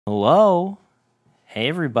Hello. Hey,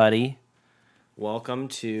 everybody. Welcome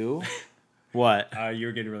to... What? You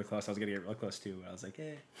were getting really close. I was going to get really close, too. I was like,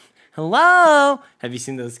 hey. Hello. Have you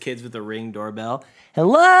seen those kids with the Ring doorbell?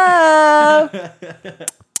 Hello.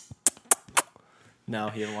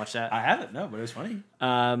 No, you haven't watched that? I haven't, no, but it was funny.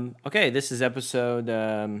 Okay, this is episode...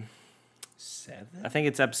 7? I think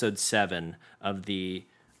it's episode 7 of the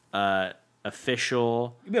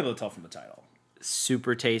official You'll be able to tell from the title.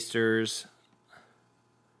 Super Tasters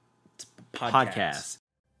podcast.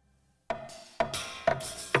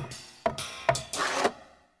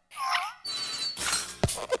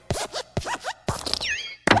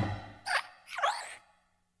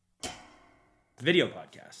 Video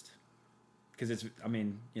podcast. Because it's,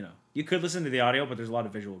 you could listen to the audio, but there's a lot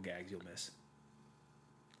of visual gags you'll miss.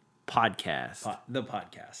 Podcast. The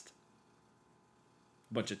podcast.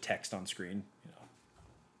 Bunch of text on screen.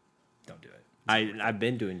 Don't do it. I've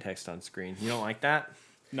been doing text on screen. You don't like that?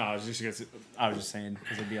 No, I was just saying,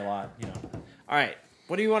 because it'd be a lot, All right.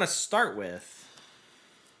 What do you want to start with?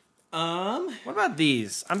 What about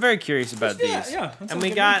these? I'm very curious about these. Yeah. And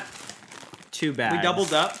we got 2 bags. We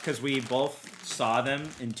doubled up because we both saw them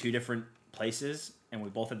in 2 different places, and we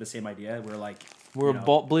both had the same idea. We were like...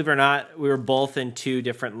 Believe it or not, we were both in 2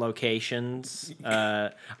 different locations.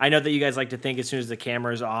 I know that you guys like to think as soon as the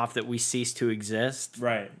camera's off that we cease to exist.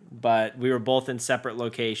 Right. But we were both in separate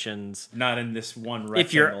locations. Not in this one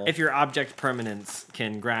rectangle. If your object permanence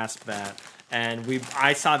can grasp that. And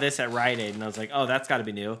I saw this at Rite Aid, and I was like, oh, that's got to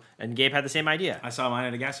be new. And Gabe had the same idea. I saw mine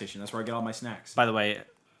at a gas station. That's where I get all my snacks. By the way,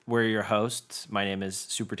 we're your hosts. My name is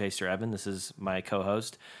Super Taster Evan. This is my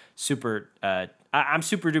co-host. I'm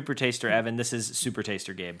Super Duper Taster Evan. This is Super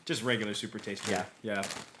Taster Gabe. Just regular Super Taster. Yeah.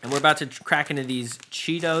 And we're about to crack into these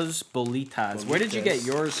Cheetos Bolitas. Where did you get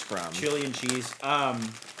yours from? Chili and cheese. A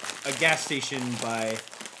gas station by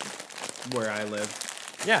where I live.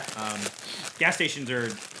 Yeah. Gas stations are...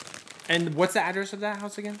 And what's the address of that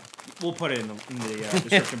house again? We'll put it in the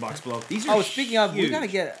description box below. These are speaking of, huge. we gotta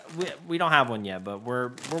get. We don't have one yet, but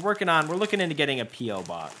we're looking into getting a PO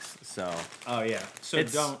box. So. Oh yeah. So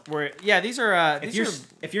these are.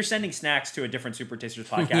 If you're sending snacks to a different Super Tasters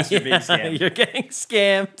podcast, you're being scammed. You're getting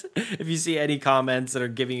scammed. If you see any comments that are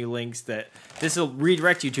giving you links this will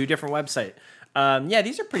redirect you to a different website.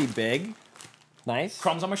 These are pretty big. Nice.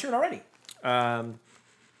 Crumbs on my shirt already.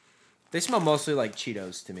 They smell mostly like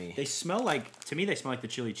Cheetos to me. They smell like the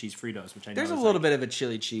chili cheese Fritos, which I know There's a little bit of a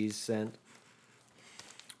chili cheese scent.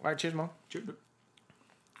 All right, cheers, Mom.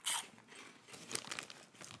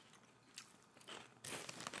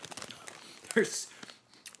 Cheers.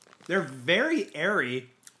 They're very airy.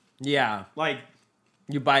 Yeah. Like,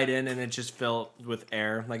 you bite in and it's just filled with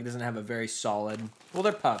air. Like, it doesn't have a very solid... Well,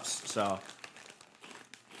 they're puffs, so...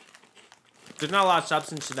 There's not a lot of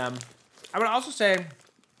substance to them. I would also say...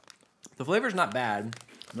 The flavor's not bad.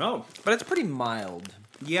 No. But it's pretty mild.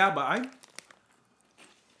 Yeah, but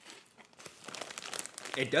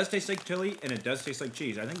it does taste like chili, and it does taste like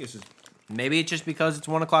cheese. I think this is... Maybe it's just because it's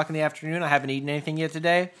 1 o'clock in the afternoon. I haven't eaten anything yet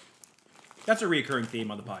today. That's a recurring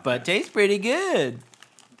theme on the podcast. But it tastes pretty good.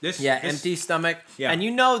 Empty stomach. Yeah. And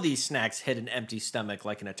these snacks hit an empty stomach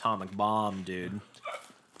like an atomic bomb, dude.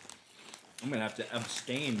 I'm going to have to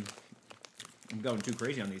abstain. I'm going too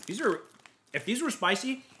crazy on these. If these were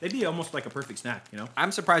spicy, they'd be almost like a perfect snack,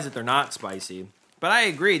 I'm surprised that they're not spicy. But I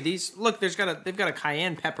agree. They've got a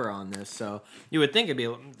cayenne pepper on this, so you would think it'd be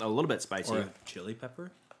a little bit spicy. Or a chili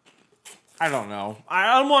pepper? I don't know.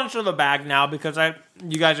 I want to show the bag now because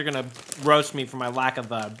you guys are gonna roast me for my lack of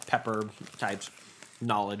pepper types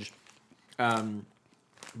knowledge.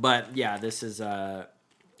 But yeah, this is I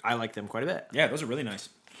like them quite a bit. Yeah, those are really nice.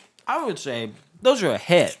 I would say those are a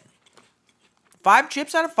hit. 5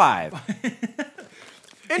 chips out of 5.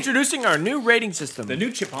 Introducing our new rating system. The new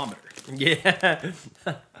chipometer. Yeah.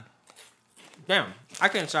 Damn, I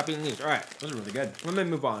can't stop eating these. All right, those are really good. Let me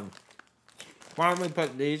move on. Why don't we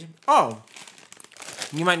put these? Oh,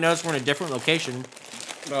 you might notice we're in a different location.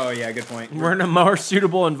 Oh yeah, good point. We're in a more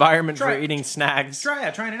suitable environment for eating snacks.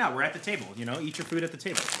 Trying it out. We're at the table. Eat your food at the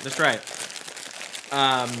table. That's right.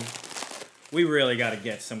 We really got to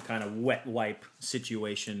get some kind of wet wipe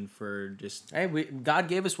situation for just... Hey, God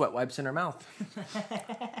gave us wet wipes in our mouth.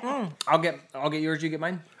 I'll get yours, you get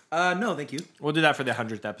mine? No, thank you. We'll do that for the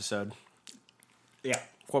 100th episode. Yeah.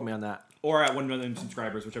 Quote me on that. Or at 1 million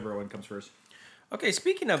subscribers, whichever one comes first. Okay,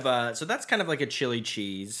 speaking of... so that's kind of like a chili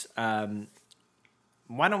cheese. Why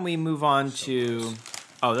don't we move on to...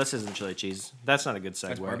 Oh, this isn't chili cheese. That's not a good segue.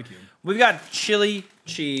 That's barbecue. We've got chili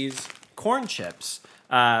cheese corn chips.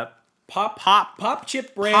 Pop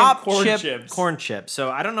chip brand corn chips. Corn chips.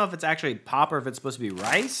 So I don't know if it's actually pop or if it's supposed to be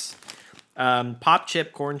rice. Pop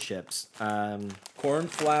chip corn chips. Corn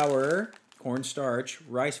flour, cornstarch,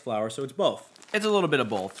 rice flour, so it's both. It's a little bit of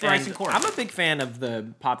both. Rice and corn. I'm a big fan of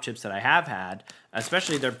the pop chips that I have had,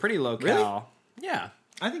 especially they're pretty low cal. Really? Yeah.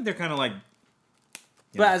 I think they're kind of like...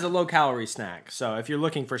 But as a low calorie snack. So if you're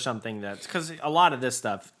looking for something that's... Because a lot of this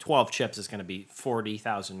stuff, 12 chips is going to be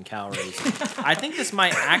 40,000 calories. I think this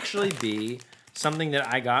might actually be something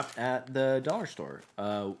that I got at the dollar store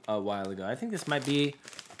a while ago. I think this might be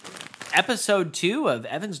episode 2 of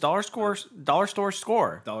Evan's Dollar Store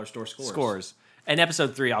Score. Dollar Store Scores. Scores. And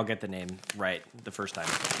episode 3, I'll get the name right the first time.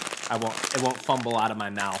 It won't fumble out of my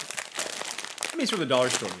mouth. I mean, it's from the dollar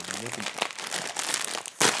store.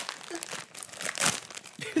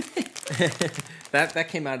 That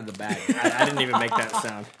came out of the bag. I didn't even make that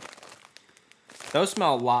sound. Those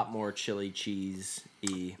smell a lot more chili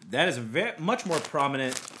cheese-y. That is a much more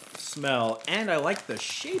prominent smell, and I like the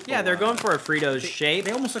shape. Yeah, they're going for a Fritos shape.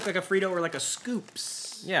 They almost look like a Frito or like a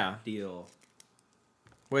Scoops. Yeah. Deal.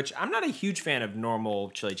 Which I'm not a huge fan of normal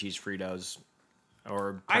chili cheese Fritos.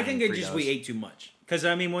 I think it's just we ate too much. Because,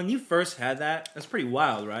 I mean, when you first had that, that's pretty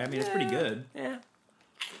wild, right? I mean, it's pretty good. Yeah.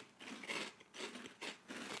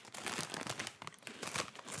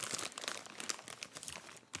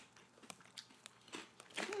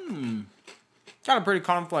 Got a pretty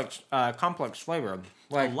complex flavor.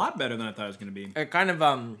 Like a lot better than I thought it was going to be. it kind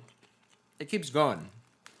of it keeps going.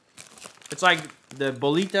 It's like the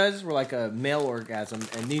bolitas were like a male orgasm,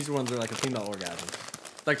 and these ones are like a female orgasm.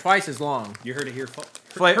 Like twice as long. You heard it here,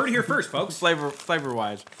 heard it here first, folks. Flavor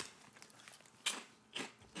wise.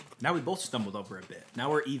 Now we both stumbled over a bit.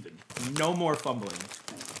 Now we're even. No more fumbling.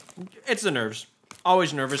 It's the nerves.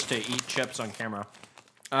 Always nervous to eat chips on camera.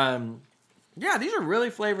 Yeah, these are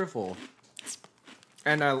really flavorful,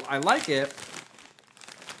 and I like it.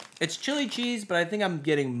 It's chili cheese, but I think I'm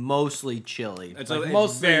getting mostly chili. It's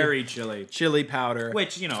very chili. Chili powder.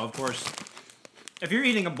 Which, you know, of course, if you're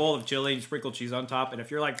eating a bowl of chili and you sprinkle cheese on top, and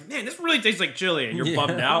if you're like, man, this really tastes like chili, and you're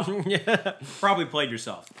bummed out, Yeah. probably played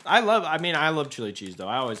yourself. I love chili cheese, though.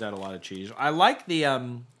 I always add a lot of cheese. I like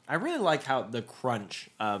I really like how the crunch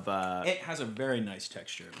of... It has a very nice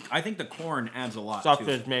texture. I think the corn adds a lot, sausage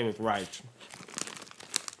to it. made with rice.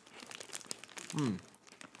 You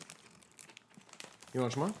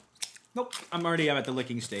want some more? Nope. I'm at the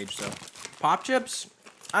licking stage, so. Pop chips?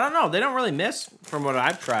 I don't know. They don't really miss from what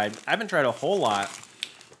I've tried. I haven't tried a whole lot.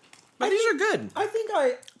 But these are good. I think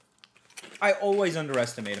I always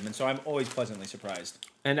underestimate them, and so I'm always pleasantly surprised.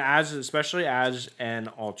 And especially as an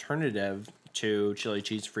alternative to chili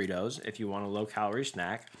cheese Fritos, if you want a low-calorie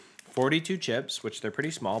snack, 42 chips, which they're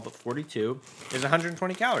pretty small, but 42 is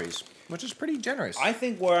 120 calories, which is pretty generous. I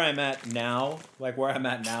think where I'm at now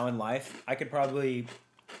in life, I could probably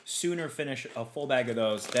sooner finish a full bag of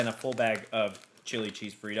those than a full bag of chili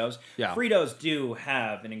cheese Fritos. Yeah. Fritos do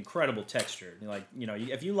have an incredible texture. Like, you know,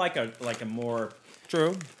 if you like a more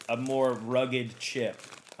rugged chip,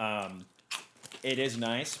 it is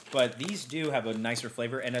nice, but these do have a nicer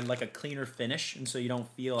flavor and a cleaner finish, and so you don't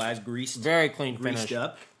feel as greased. Very clean finish.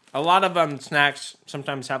 Up. A lot of snacks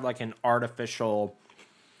sometimes have like an artificial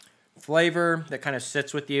flavor that kind of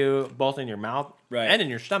sits with you both in your mouth and in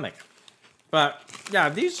your stomach. But yeah,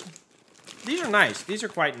 these are nice. These are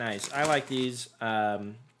quite nice. I like these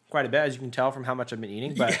quite a bit, as you can tell from how much I've been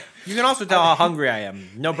eating. But you can also tell how hungry I am.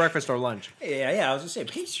 No breakfast or lunch. Yeah. I was gonna say,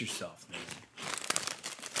 pace yourself, man.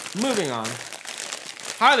 Moving on.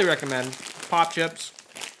 Highly recommend pop chips.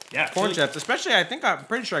 Yeah, corn chips, especially. I'm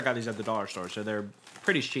pretty sure I got these at the dollar store, so they're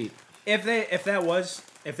pretty cheap. If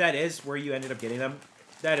that is where you ended up getting them,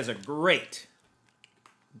 that is a great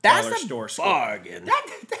dollar store bargain.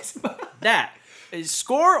 That's That is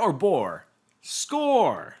score or bore?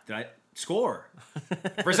 Score. Did I score?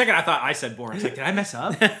 For a second, I thought I said bore. I was like, did I mess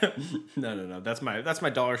up? No. That's my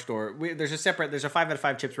dollar store. There's a 5 out of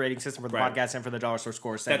 5 chips rating system for the podcast and for the dollar store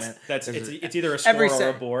score segment. It's either a score or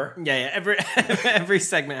a bore. Yeah. Every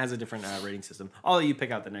segment has a different rating system. I'll let you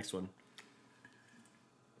pick out the next one.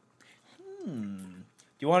 Do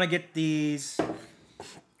you want to get these?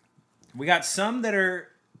 We got some that are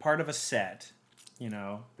part of a set. You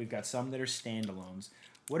know, we've got some that are standalones.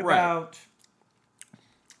 What about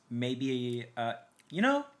maybe,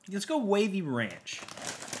 let's go wavy ranch.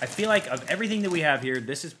 I feel like of everything that we have here,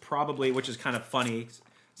 this is probably, which is kind of funny,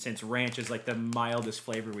 since ranch is like the mildest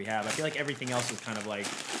flavor we have. I feel like everything else is kind of like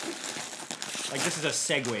this is a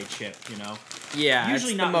Segway chip, you know? Yeah,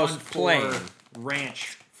 usually it's not the most plain plain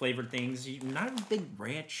ranch flavored things. Not a big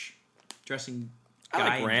ranch dressing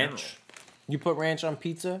guy. I like ranch. You put ranch on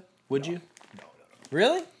pizza? Would you? No.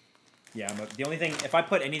 Really? Yeah, but the only thing, if I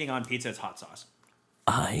put anything on pizza, it's hot sauce.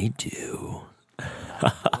 I do.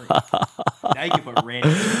 Now you can put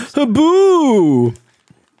ranch. Boo!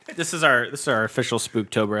 This is our official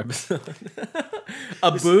Spooktober episode.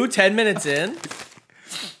 A boo 10 minutes in.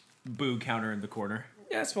 Boo counter in the corner.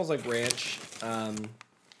 Yeah, it smells like ranch.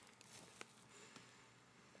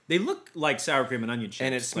 They look like sour cream and onion chips.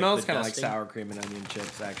 And it smells like kind of like sour cream and onion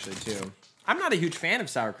chips, actually, too. I'm not a huge fan of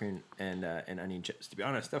sour cream and onion chips, to be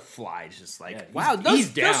honest. The fly's just like, wow, those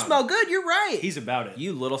smell good. You're right. He's about it.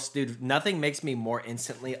 You little dude. Nothing makes me more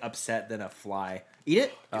instantly upset than a fly. Eat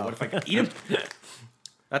it? Dude, what if I could eat him?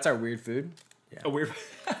 That's our weird food. Yeah. A weird.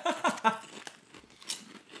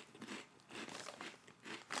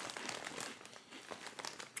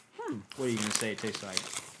 What are you gonna say it tastes like?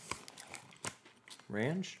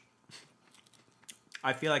 Ranch?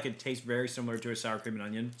 I feel like it tastes very similar to a sour cream and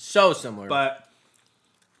onion. So similar. But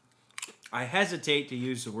I hesitate to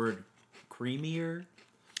use the word creamier,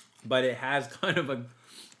 but it has kind of a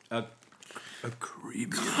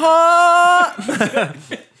creamier.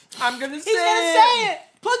 I'm gonna say He's gonna say it.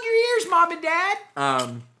 Plug your ears, mom and dad.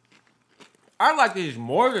 I like these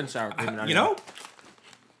more than sour cream and onion. You know,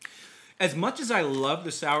 as much as I love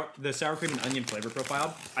the sour cream and onion flavor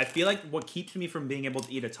profile, I feel like what keeps me from being able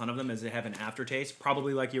to eat a ton of them is they have an aftertaste.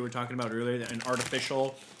 Probably like you were talking about earlier, an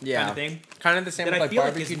artificial kind of thing. Kind of the same that with I like feel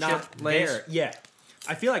barbecue like is not chip Lay's. there. Yeah,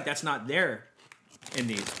 I feel like that's not there in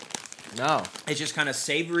these. No, It's just kind of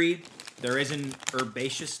savory. There is an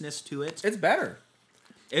herbaceousness to it. it's better.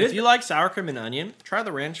 If you like sour cream and onion, try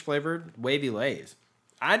the ranch flavored wavy Lay's.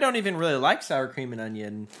 I don't even really like sour cream and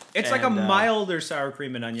onion. It's like a milder sour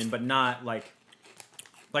cream and onion, but not like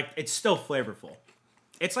it's still flavorful.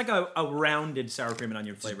 It's like a rounded sour cream and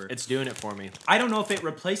onion flavor. It's doing it for me. I don't know if it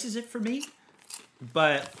replaces it for me,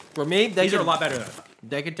 but For me, these are a lot better than I thought.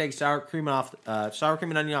 They could take sour cream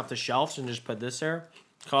and onion off the shelves and just put this there.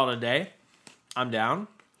 Call it a day. I'm down.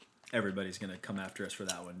 Everybody's gonna come after us for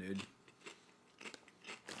that one, dude.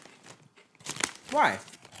 Why?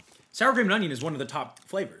 Sour cream and onion is one of the top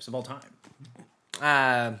flavors of all time.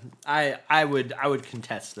 I would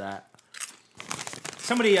contest that.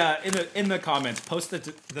 Somebody in the comments post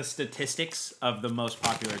the statistics of the most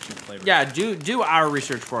popular chip flavors. Yeah, do our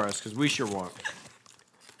research for us because we sure won't.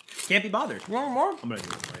 Can't be bothered. You want more? I'm gonna do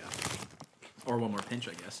it for you. Or one more pinch,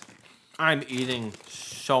 I guess. I'm eating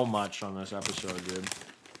so much on this episode, dude.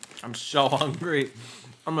 I'm so hungry.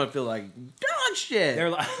 I'm gonna feel like dog shit. They're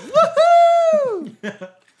like, woohoo!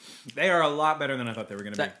 They are a lot better than I thought they were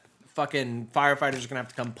gonna be. Fucking firefighters are gonna have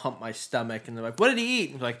to come pump my stomach, and they're like, "What did he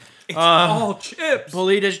eat?" And I'm like, it's all chips.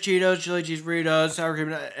 Bolitas, Cheetos, chili cheese burritos, sour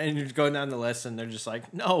cream, and you're going down the list, and they're just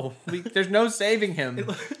like, "No, there's no saving him.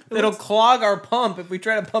 It'll clog our pump if we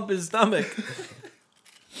try to pump his stomach."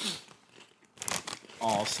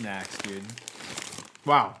 All snacks, dude.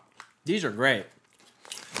 Wow, these are great.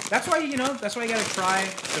 That's why you gotta try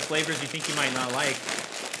the flavors you think you might not like.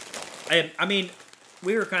 I mean,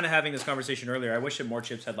 we were kind of having this conversation earlier. I wish that more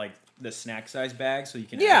chips had like the snack size bag, so you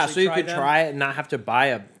can so you could try it and not have to buy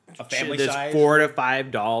a family size $4 to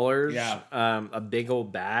 $5. Yeah, a big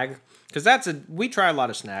old bag. Because we try a lot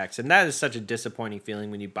of snacks, and that is such a disappointing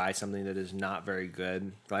feeling when you buy something that is not very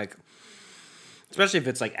good. Like, especially if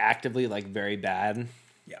it's like actively like very bad.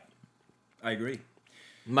 Yeah, I agree.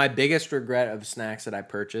 My biggest regret of snacks that I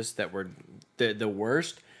purchased that were the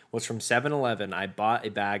worst was from 7-Eleven. I bought a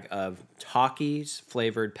bag of Takis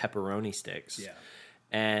flavored pepperoni sticks. Yeah.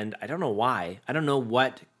 And I don't know why. I don't know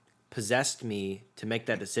what possessed me to make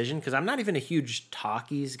that decision because I'm not even a huge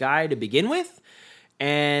Takis guy to begin with.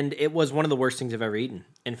 And it was one of the worst things I've ever eaten.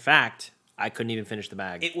 In fact, I couldn't even finish the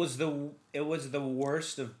bag. It was the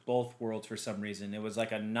worst of both worlds for some reason. It was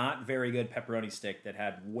like a not very good pepperoni stick that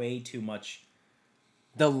had way too much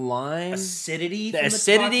acidity. The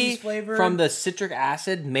acidity from the citric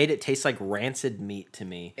acid made it taste like rancid meat to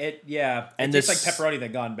me. It tastes like pepperoni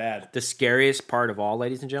that gone bad. The scariest part of all,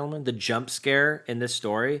 ladies and gentlemen, the jump scare in this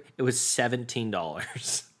story, it was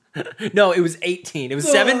 $17. No, it was $18. It was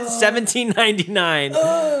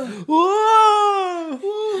 $17.99. Whoa!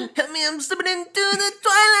 Help me, I'm slipping into the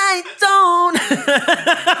twilight zone.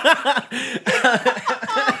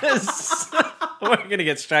 We're gonna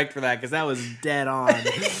get striked for that because that was dead on.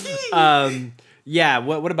 Yeah.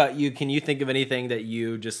 What about you? Can you think of anything that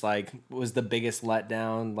you just like was the biggest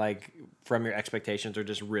letdown, like from your expectations, or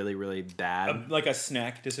just really, really bad? Like a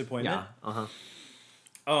snack disappointment. Yeah.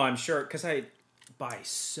 Oh, I'm sure because I buy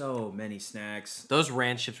so many snacks. Those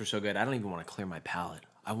ranch chips were so good. I don't even want to clear my palate.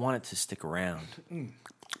 I want it to stick around.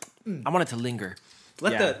 I want it to linger.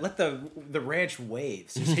 Let the ranch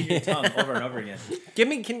waves. Just hit your tongue over and over again.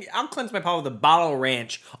 I'll cleanse my palate with a bottle of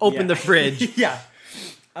ranch. Open the fridge. Yeah.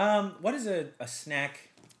 What is a snack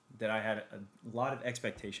that I had a lot of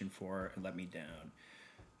expectation for and let me down.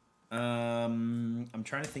 I'm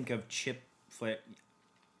trying to think of chip flavor.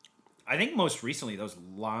 I think most recently those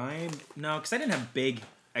lime. No, because I didn't have big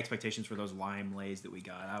expectations for those lime lays that we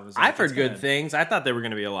got. I've heard good things. I thought they were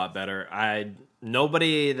going to be a lot better.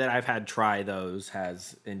 Nobody that I've had try those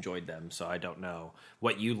has enjoyed them, so I don't know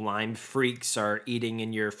what you lime freaks are eating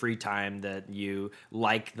in your free time that you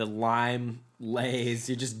like the lime lays.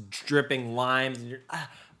 You're just dripping limes, and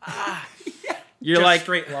you're just like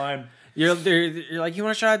straight lime. You're like, you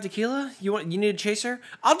want a shot of tequila? You need a chaser?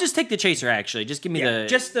 I'll just take the chaser. Actually, just give me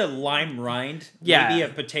just the lime rind. Yeah, maybe a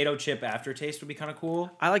potato chip aftertaste would be kind of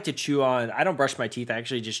cool. I like to chew on. I don't brush my teeth. I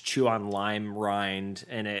actually just chew on lime rind,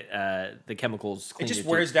 and the chemicals. It just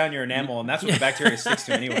wears down your enamel, and that's what the bacteria sticks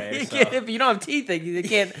to anyway. So. If you don't have teeth, they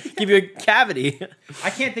can't give you a cavity. I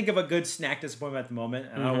can't think of a good snack disappointment at the moment,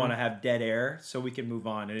 and I don't want to have dead air, so we can move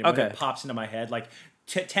on. And when it pops into my head, like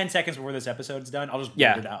 10 seconds before this episode's done, I'll just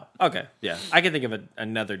blurt it out. Okay, yeah. I can think of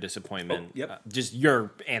another disappointment. Oh, yep. Just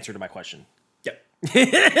your answer to my question. Yep.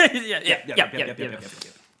 Yep.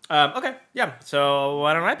 Okay, yeah. So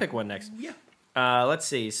why don't I pick one next? Yeah. Let's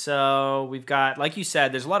see. So we've got, like you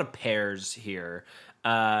said, there's a lot of pears here.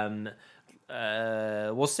 We'll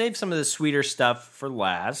save some of the sweeter stuff for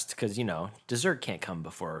last because, dessert can't come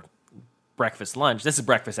before breakfast, lunch. This is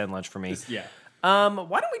breakfast and lunch for me. Why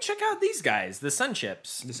don't we check out these guys, the Sun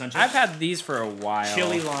Chips? The Sun Chips? I've had these for a while.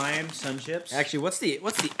 Chili lime Sun Chips. Actually, what's the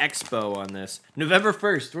expo on this? November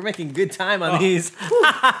 1st. We're making good time on these. These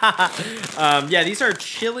are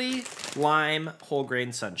chili lime whole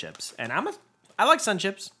grain Sun Chips, and I like Sun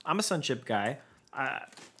Chips. I'm a Sun Chip guy.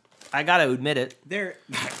 I gotta admit it. They're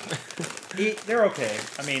okay.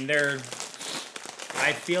 I mean,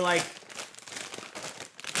 I feel like.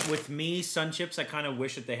 With me, Sun Chips, I kind of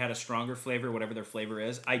wish that they had a stronger flavor, whatever their flavor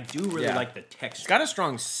is. I do really like the texture. It's got a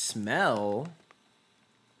strong smell.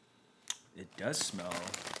 It does smell.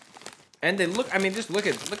 And they look. I mean, just look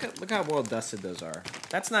how well dusted those are.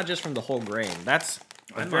 That's not just from the whole grain. That's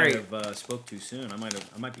might have spoke too soon. I might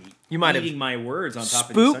be. You might eating my words on top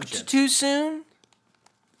of these Sun Chips. Spooked too soon.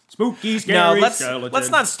 Spooky, scary. No, skeleton. let's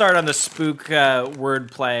not start on the spook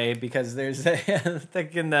wordplay because there's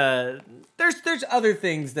there's other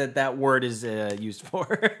things that word is used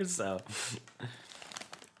for. So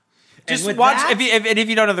just watch if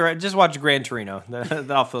you don't know just watch Gran Torino.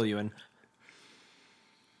 That'll fill you in.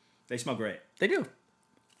 They smell great. They do.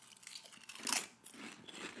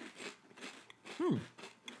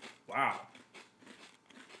 Wow.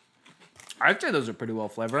 I'd say those are pretty well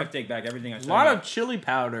flavored. I take back everything I said. A lot of chili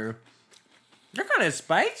powder. They're kind of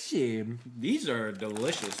spicy. These are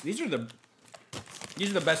delicious. These are the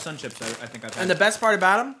best Sun Chips I think I've had. And the best part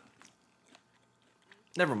about them?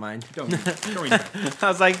 Never mind. Don't read that. I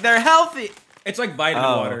was like, they're healthy. It's like vitamin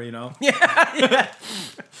water, Yeah.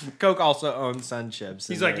 Coke also owns Sun Chips.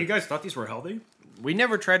 He's like, you guys thought these were healthy? We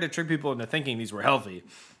never tried to trick people into thinking these were healthy.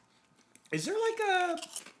 Is there like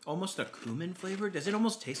almost a cumin flavor? Does it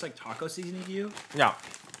almost taste like taco seasoning to you? Yeah.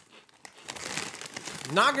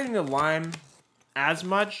 Not getting the lime as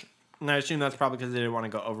much, and I assume that's probably because they didn't want to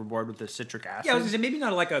go overboard with the citric acid. Yeah, I was gonna say maybe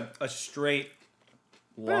not like a straight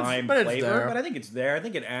lime flavor, but I think it's there. I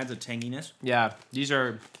think it adds a tanginess. Yeah, these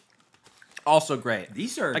are also great.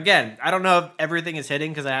 These are again. I don't know if everything is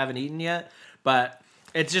hitting because I haven't eaten yet, but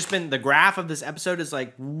it's just been the graph of this episode is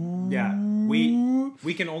like yeah.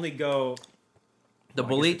 We can only go. The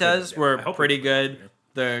bolitas were pretty good.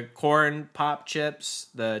 The corn pop chips,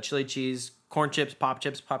 the chili cheese corn chips, pop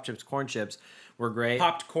chips, corn chips were great.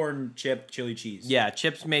 Popped corn chip chili cheese. Yeah,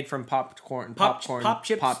 chips made from popped corn, pop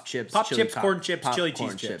chips, corn chips, chili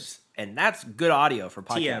cheese chips. And that's good audio for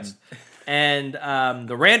podcasts. And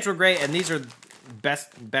the ranch were great, and these are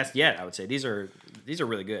best yet, I would say. These are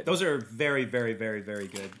really good. Those are very, very, very, very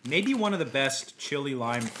good. Maybe one of the best chili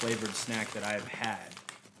lime flavored snack that I've had.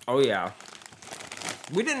 Oh yeah.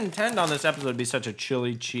 We didn't intend on this episode to be such a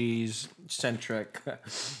chili cheese centric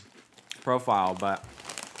profile, but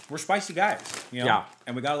we're spicy guys, Yeah.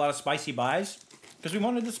 And we got a lot of spicy buys because we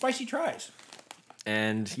wanted the spicy tries.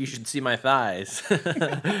 And you should see my thighs.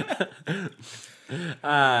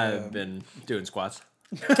 I've been doing squats.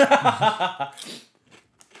 Yeah,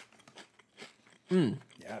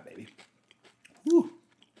 baby. Woo.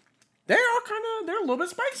 They're a little bit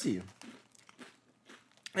spicy.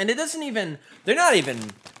 And it doesn't even, they're not even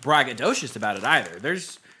braggadocious about it either.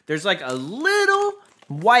 There's like a little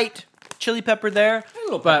white chili pepper there. A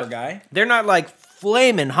little pepper guy. They're not like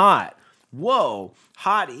flaming hot. Whoa,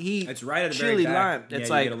 hot heat. It's right at the chili very back. lime. Yeah, it's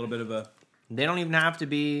you like get a little bit of a. They don't even have to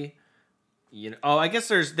be, Oh, I guess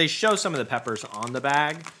they show some of the peppers on the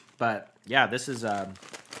bag, but yeah, this is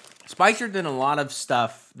spicier than a lot of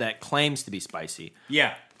stuff that claims to be spicy.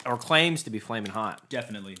 Yeah. Or claims to be flaming hot.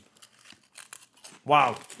 Definitely.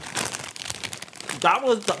 Wow. That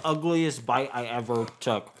was the ugliest bite I ever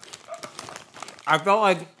took. I felt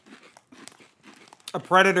like a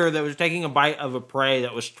predator that was taking a bite of a prey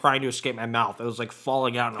that was trying to escape my mouth. It was like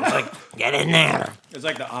falling out, and I was like, get in there. It's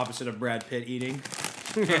like the opposite of Brad Pitt eating.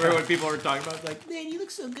 Remember when people were talking about, like, man, he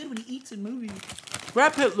looks so good when he eats in movies.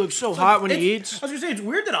 Brad Pitt looks so hot when he eats. I was going to say, it's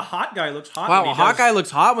weird that a hot guy looks hot Wow, when a he hot does. guy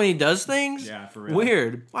looks hot when he does things? Yeah, for real.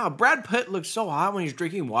 Weird. Wow, Brad Pitt looks so hot when he's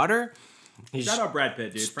drinking water. He's Shout out Brad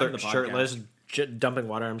Pitt, dude. Friend of the podcast. shirtless, dumping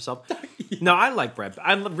water on himself. No, I like Brad Pitt.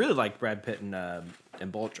 I really like Brad Pitt in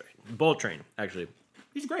Bullet Train. Bullet Train, actually.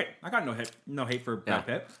 He's great. I got no hate for Brad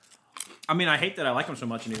Pitt. I mean, I hate that I like him so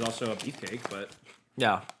much and he's also a beefcake, but...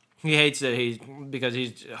 Yeah. He hates it because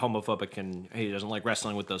he's homophobic and he doesn't like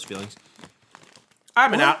wrestling with those feelings.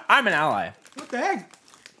 I'm an ally. What the heck?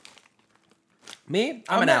 Me?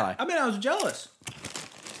 I'm an ally. I mean, I was jealous.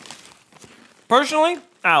 Personally,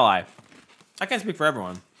 ally. I can't speak for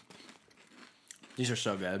everyone. These are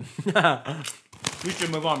so good. We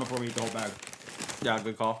should move on before we eat the whole bag. Yeah,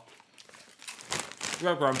 good call.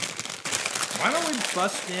 Good call. Why don't we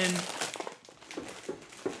bust in...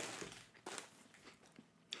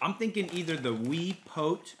 I'm thinking either the wee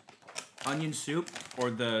pote onion soup or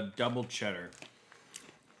the double cheddar.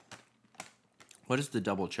 What is the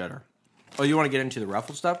double cheddar? Oh, you want to get into the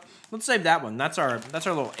Ruffles stuff? Let's save that one. That's our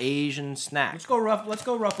little Asian snack. Let's go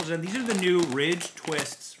Ruffles in. These are the new Ridge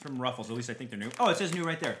Twists from Ruffles. At least I think they're new. Oh, it says new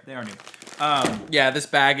right there. They are new. Yeah, this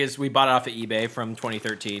bag we bought it off of eBay from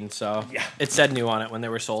 2013, so yeah. It said new on it when they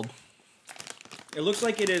were sold. It looks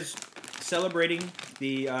like it is celebrating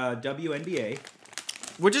the WNBA.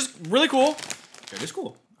 Which is really cool. It is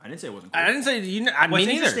cool. I didn't say it wasn't cool. I didn't say me What's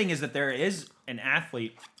neither. interesting is that there is an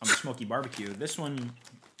athlete on the Smoky Barbecue. This one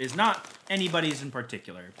is not anybody's in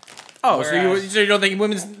particular. Oh, Whereas, so you don't think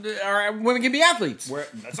women can be athletes?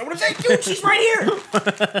 That's not what I'm saying, dude. She's right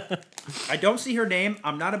here. I don't see her name.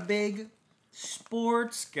 I'm not a big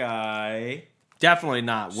sports guy. Definitely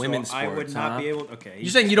not women's so sports. I would not be able. Okay.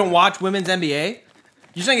 You're saying you don't watch women's NBA?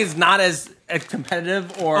 You're saying it's not as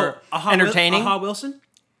competitive or entertaining?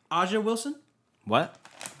 Aja Wilson. What?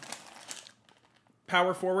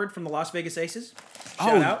 Power forward from the Las Vegas Aces.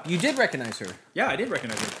 Shout out. You did recognize her. Yeah, I did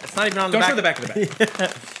recognize her. It's not even on the Don't back. show the back of the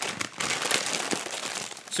bag.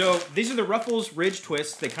 So these are the Ruffles Ridge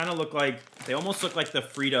Twists. They kind of look like, they almost look like the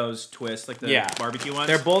Fritos twist, like the barbecue ones.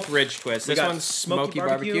 They're both Ridge Twists. We This got one's Smoky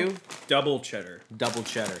Barbecue. Double cheddar. Double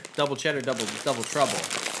cheddar. Double cheddar, double trouble.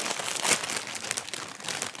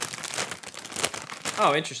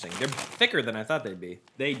 Oh, interesting. They're thicker than I thought they'd be.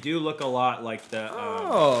 They do look a lot like the...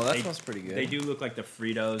 that smells pretty good. They do look like the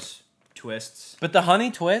Fritos twists. But the honey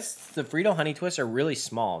twists, the Frito honey twists are really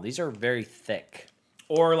small. These are very thick.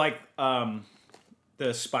 Or like the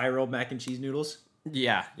spiral mac and cheese noodles.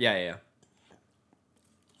 Yeah.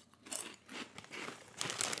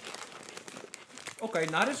 Okay,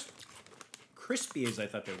 not as crispy as I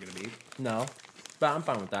thought they were going to be. No, but I'm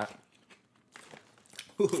fine with that.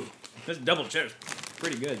 Ooh, this double cheddar's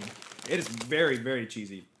pretty good. It is very, very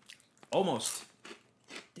cheesy. Almost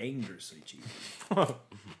dangerously cheesy. But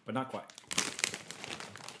not quite.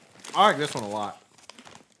 I like this one a lot.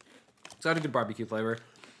 It's got a good barbecue flavor.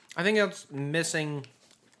 I think it's missing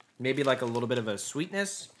maybe like a little bit of a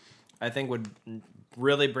sweetness. I think would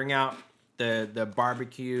really bring out the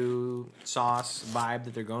barbecue sauce vibe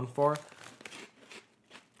that they're going for.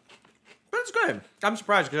 But it's good. I'm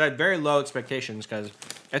surprised because I had very low expectations because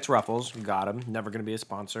it's Ruffles. We got them. Never going to be a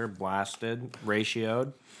sponsor. Blasted.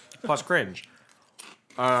 Ratioed. Plus cringe.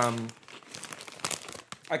 I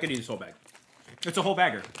could eat this whole bag. It's a whole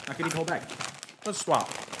bagger. I could eat the whole bag. Let's swap.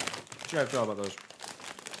 What do you guys feel about those?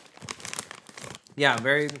 Yeah,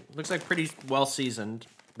 looks like pretty well seasoned.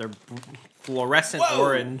 They're fluorescent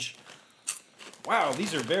orange. Wow,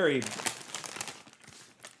 these are very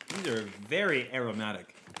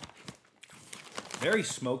aromatic. Very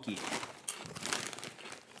smoky.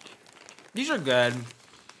 These are good.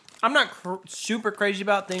 I'm not super crazy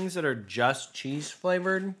about things that are just cheese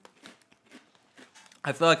flavored.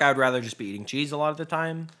 I feel like I would rather just be eating cheese a lot of the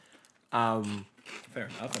time. Fair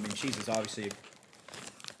enough. I mean, cheese is obviously.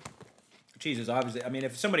 I mean,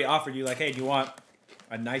 if somebody offered you like, "Hey, do you want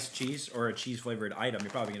a nice cheese or a cheese flavored item?" You're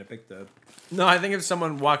probably gonna pick the. No, I think if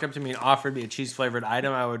someone walked up to me and offered me a cheese flavored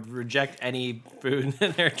item, I would reject any food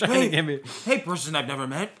that they're trying to give me. Hey, person I've never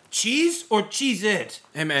met, cheese or cheese it?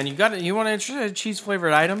 Hey man, you want to try a cheese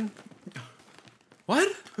flavored item?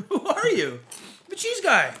 What? Who are you? The cheese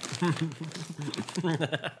guy.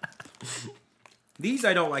 These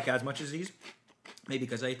I don't like as much as these. Maybe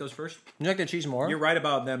because I ate those first. You like the cheese more? You're right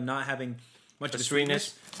about them not having much of a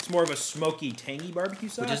sweetness. It's more of a smoky, tangy barbecue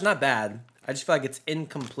sauce. Which is not bad. I just feel like it's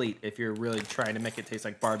incomplete if you're really trying to make it taste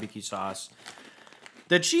like barbecue sauce.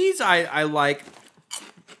 The cheese I like.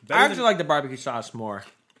 I actually like the barbecue sauce more.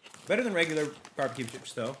 Better than regular barbecue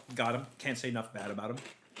chips, though. Got them. Can't say enough bad about them.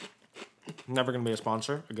 Never going to be a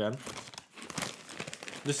sponsor again.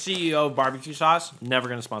 The CEO of barbecue sauce, never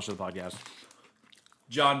going to sponsor the podcast.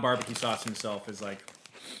 John Barbecue Sauce himself is like,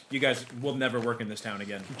 you guys will never work in this town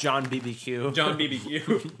again. John BBQ. John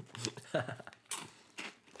BBQ. Yeah,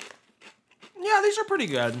 these are pretty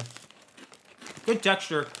good. Good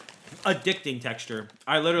texture. Addicting texture.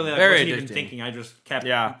 I literally Very wasn't even addicting. thinking. I just kept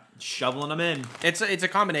shoveling them in. It's a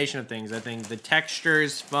combination of things. I think the texture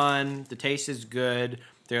is fun. The taste is good.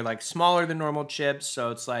 They're like smaller than normal chips,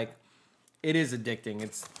 so it's like it is addicting.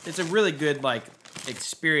 It's a really good like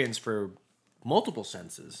experience for multiple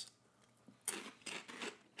senses.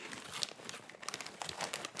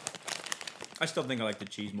 I still think I like the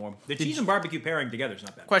cheese more. The cheese and barbecue pairing together is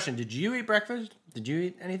not bad. Question: did you eat breakfast? Did you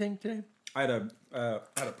eat anything today? I had a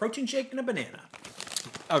protein shake and a banana.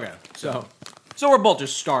 Okay, so we're both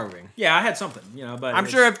just starving. Yeah, I had something, but I'm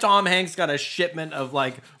sure if Tom Hanks got a shipment of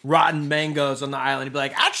like rotten mangoes on the island, he'd be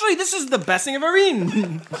like, "Actually, this is the best thing I've ever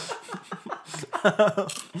eaten."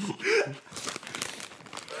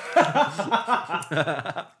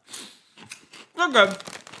 They're good.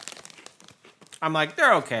 I'm like,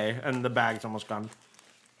 they're okay, and the bag's almost gone.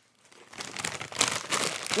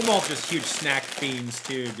 We're both just huge snack fiends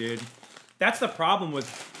too, dude. That's the problem with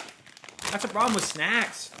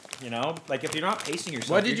snacks. Like if you're not pacing yourself.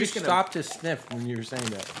 Why did you stop to sniff when you were saying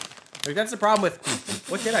that? Like that's the problem with.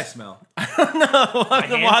 What did I smell? I don't know. I have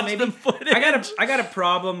to watch maybe? the footage. I got a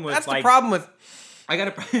problem with. That's the problem with. I got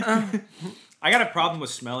a problem with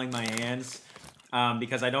smelling my hands,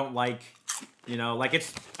 because I don't like.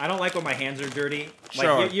 I don't like when my hands are dirty.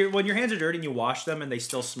 Sure. Like when your hands are dirty and you wash them and they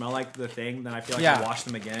still smell like the thing, then I feel like I wash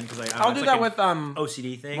them again because I'll do that with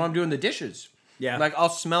OCD thing. When I'm doing the dishes. Yeah. Like I'll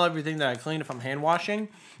smell everything that I clean if I'm hand washing,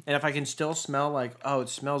 and if I can still smell like it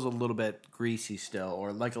smells a little bit greasy still,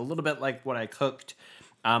 or like a little bit like what I cooked,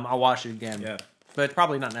 I'll wash it again. Yeah. But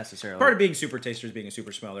probably not necessarily. Part of being super taster is being a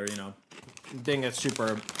super smeller, Being a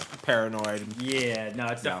super paranoid. Yeah, no,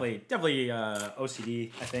 it's definitely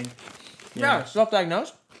OCD, I think. Yeah,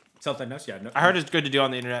 self-diagnosed. Self-diagnosed, yeah. No, I heard it's good to do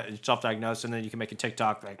on the internet, self-diagnosed, and then you can make a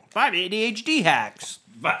TikTok like 5 ADHD hacks.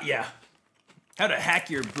 But yeah, how to hack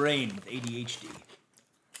your brain with ADHD.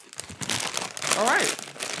 All right.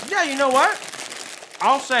 Yeah, you know what?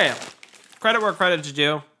 I'll say it. Credit where credit's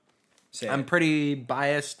due. I'm pretty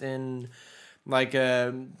biased in like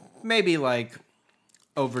maybe like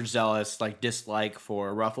overzealous like dislike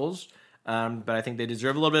for Ruffles. But I think they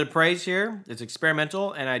deserve a little bit of praise here. It's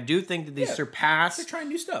experimental, and I do think that these surpass they're trying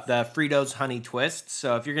new stuff. The Fritos Honey Twist.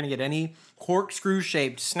 So if you're going to get any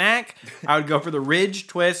corkscrew-shaped snack, I would go for the Ridge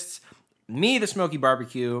Twists. Me, the Smoky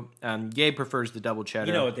Barbecue. Gabe prefers the Double Cheddar.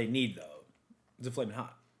 You know what they need, though? It's a Flamin'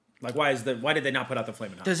 Hot. Like, why did they not put out the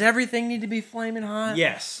Flamin' Hot? Does everything need to be Flamin' Hot?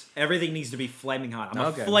 Yes. Everything needs to be Flaming Hot. I'm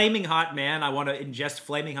a Flaming Hot man. I want to ingest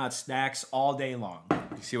Flaming Hot snacks all day long.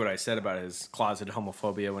 You see what I said about his closet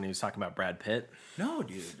homophobia when he was talking about Brad Pitt? No,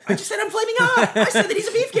 dude. I just said I'm Flaming Hot. I said that he's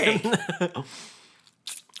a beefcake.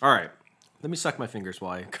 All right. Let me suck my fingers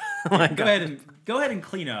while Go ahead and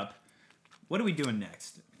clean up. What are we doing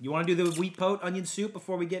next? You want to do the wheat pote onion soup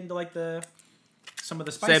before we get into like some of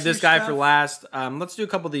the spicy Save this guy for last. Let's do a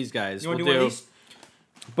couple of these guys. You want to do one of these?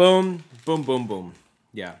 Boom, boom, boom, boom.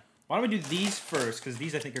 Yeah. Why don't we do these first? Because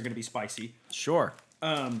these I think are going to be spicy. Sure.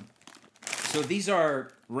 So these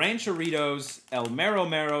are Rancheritos El Mero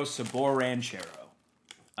Mero Sabor Ranchero.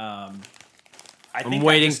 I'm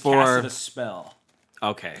waiting for casted a spell.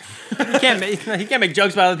 Okay. he can't make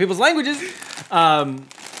jokes about other people's languages.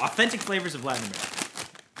 Authentic flavors of Latin America.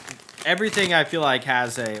 Everything I feel like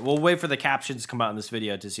has we'll wait for the captions to come out in this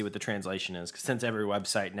video to see what the translation is, because since every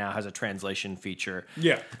website now has a translation feature.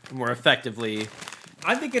 Yeah. More effectively.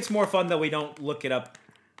 I think it's more fun that we don't look it up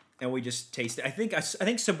and we just taste it. I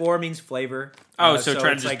think sabor means flavor. So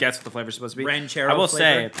trying to just guess what the flavor's supposed to be. Ranchero I will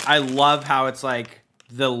flavor. say, I love how it's like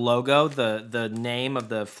the logo, the name of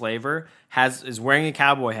the flavor is wearing a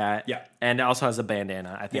cowboy hat. Yeah. And it also has a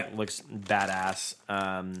bandana. I think it looks badass.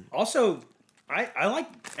 Also, I like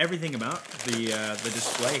everything about the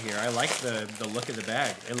display here. I like the look of the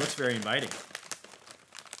bag. It looks very inviting.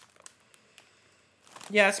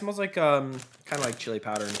 Yeah, it smells like kind of like chili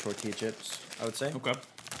powder and tortilla chips, I would say. Okay.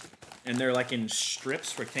 And they're like in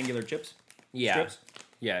strips, rectangular chips? Yeah. Strips?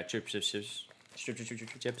 Yeah, chips. Chips.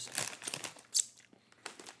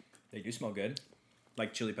 They do smell good.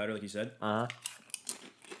 Like chili powder, like you said. Uh-huh.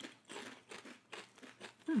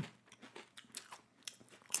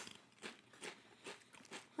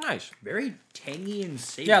 Nice. Very tangy and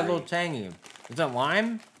savory. Yeah, a little tangy. Is that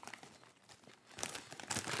lime?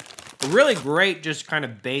 Really great, just kind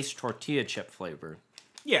of base tortilla chip flavor.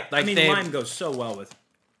 Yeah, Like I mean, lime goes so well with...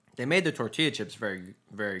 They made the tortilla chips very,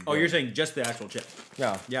 very good. Oh, you're saying just the actual chip?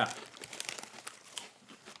 Yeah. Yeah.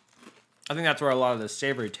 I think that's where a lot of the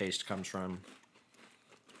savory taste comes from.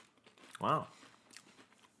 Wow.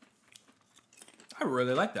 I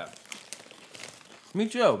really like that. Me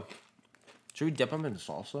too. Should we dip them in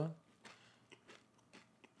salsa?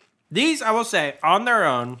 These, I will say, on their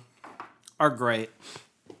own, are great.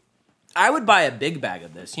 I would buy a big bag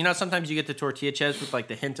of this. You know, sometimes you get the tortilla chips with like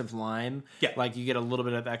the hint of lime. Yeah. Like you get a little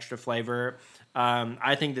bit of extra flavor.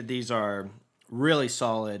 I think that these are really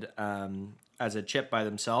solid as a chip by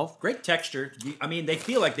themselves. Great texture. I mean, they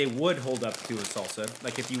feel like they would hold up to a salsa.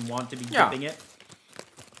 Like if you want to be dipping it.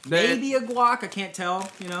 Maybe a guac. I can't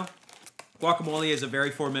tell, you know. Guacamole is a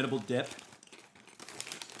very formidable dip.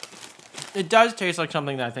 It does taste like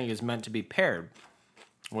something that I think is meant to be paired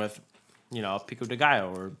with, you know, pico de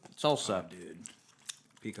gallo or salsa. Oh, dude.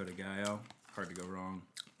 Pico de gallo. Hard to go wrong.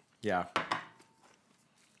 Yeah.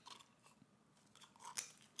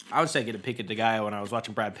 I would say get a pico de gallo when I was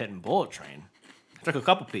watching Brad Pitt in Bullet Train. I took a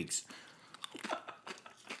couple peeks.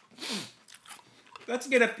 Let's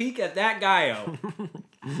get a peek at that gallo.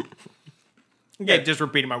 Yeah, just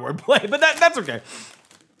repeating my wordplay, but that's okay.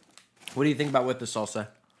 What do you think about with the salsa?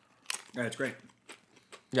 Yeah, it's great.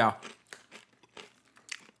 Yeah.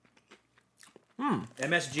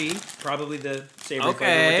 MSG, probably the savory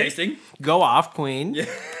flavor we're tasting. Go off, Queen. Yeah.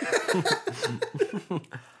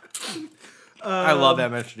 I love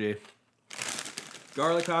MSG.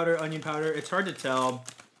 Garlic powder, onion powder. It's hard to tell.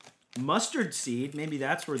 Mustard seed. Maybe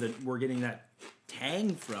that's where we're getting that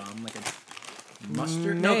tang from, like a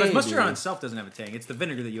mustard. No, because mustard on itself doesn't have a tang. It's the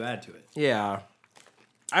vinegar that you add to it. Yeah.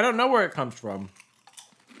 I don't know where it comes from.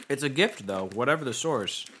 It's a gift, though, whatever the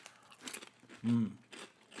source.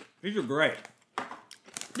 These are great.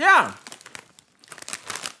 Yeah.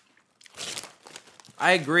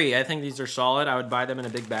 I agree. I think these are solid. I would buy them in a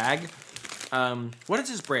big bag. What is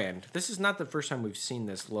this brand? This is not the first time we've seen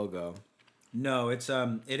this logo. No, it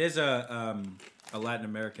is a Latin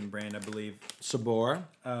American brand, I believe. Sabor.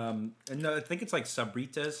 No, I think it's like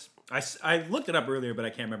Sabritas. I looked it up earlier, but I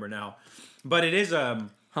can't remember now. But it is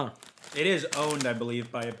it is owned, I believe,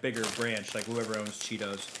 by a bigger branch, like whoever owns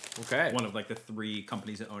Cheetos. Okay. One of like the 3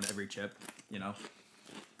 companies that own every chip, you know.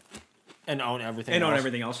 And own everything And else. own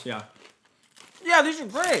everything else, yeah. Yeah, these are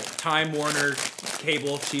great. Time Warner,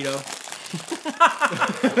 Cable, Cheeto.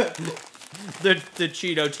 The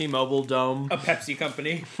Cheeto T-Mobile Dome. A Pepsi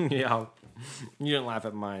company. Yeah. You didn't laugh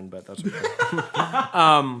at mine, but that's okay.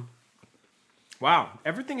 Wow.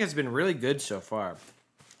 Everything has been really good so far.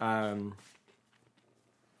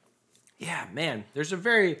 Yeah, man. There's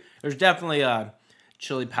definitely a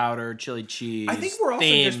chili powder, chili cheese. I think we're also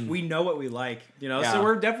theme. we know what we like, you know? Yeah. So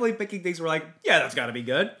we're definitely picking things we're like, yeah, that's got to be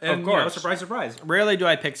good. And, Of course. you know, surprise, surprise. Rarely do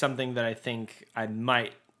I pick something that I think I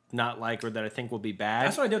might not like or that I think will be bad.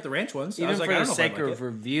 That's what I did with the ranch ones. Even I was like, for I the don't know if I sake like of it.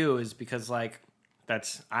 review is because like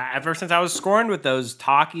ever since I was scorned with those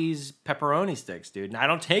Takis pepperoni sticks, dude. And I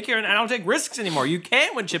don't take risks anymore. You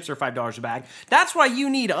can't when chips are $5 a bag. That's why you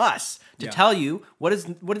need us to tell you what is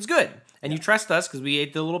good. And you trust us because we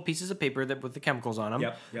ate the little pieces of paper that with the chemicals on them.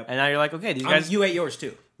 Yep. And now you're like, okay, these guys. You ate yours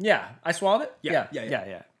too. Yeah, I swallowed it. Yeah.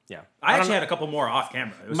 I I actually had a couple more off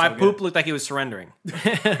camera. It was My so poop good. looked like it was surrendering.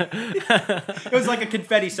 It was like a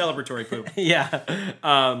confetti celebratory poop.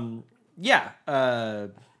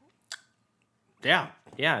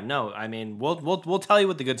 No, I mean, we'll tell you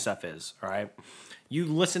what the good stuff is. All right, you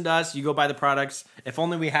listen to us. You go buy the products. If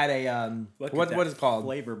only we had a what is it called?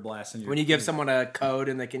 Flavor blast in your When you give someone a code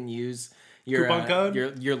and they can use your coupon code,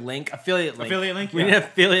 your link, affiliate link. We Yeah. need an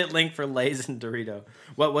affiliate link for Lay's and Dorito.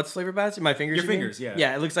 What's flavor blast? My fingers. Your you mean? fingers, yeah.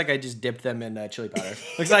 Yeah, it looks like I just dipped them in chili powder.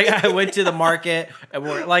 Looks like I went to the market and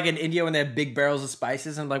we're like in India when they have big barrels of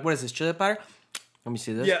spices and I'm like, what is this, chili powder? Let me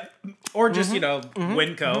see this. Yeah, or just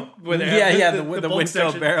Winco. Where they Yeah, have the bulk Winco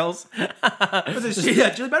section. barrels. What's this? Yeah,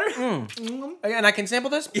 chili powder. And I can sample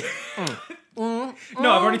this? No,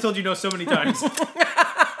 I've already told you no so many times.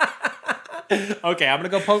 Okay, I'm gonna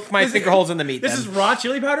go poke my finger holes in the meat. This then. is raw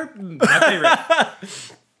chili powder. My favorite.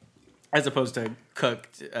 As opposed to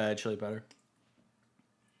cooked chili powder.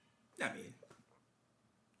 I mean,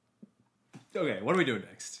 okay. What are we doing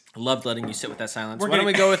next? Loved letting you sit with that silence. We're Why don't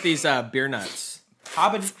we getting- go with these beer nuts?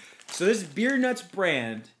 So this is Beer Nuts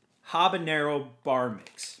brand habanero bar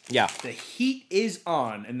mix. Yeah. The heat is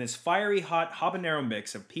on in this fiery hot habanero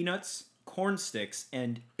mix of peanuts, corn sticks,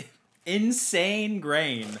 and insane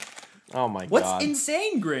grain. Oh my What's god.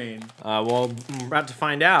 insane grain? Well, we're about to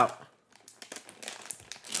find out.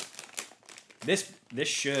 This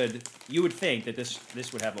should, you would think that this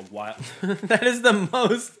would have a wild. That is the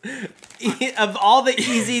most of all the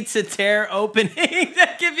easy to tear openings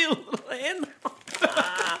that give you a little hand.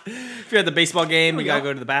 If you're at the baseball game, you gotta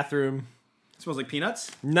go to the bathroom. It smells like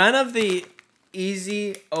peanuts. None of the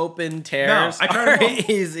easy open tears I tried are them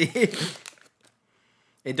all. easy.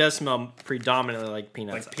 It does smell predominantly like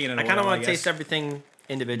peanuts. Like peanut I kind of oil, want I to taste guess. everything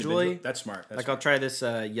individually. That's smart. That's Like smart. I'll try this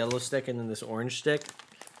yellow stick and then this orange stick.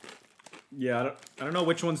 Yeah, I don't know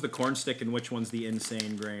which one's the corn stick and which one's the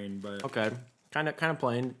insane grain, but Okay, kind of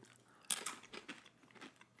plain.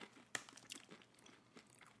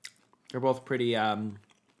 They're both pretty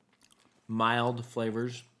mild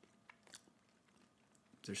flavors. is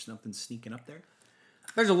there something sneaking up there?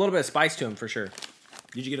 There's a little bit of spice to them for sure.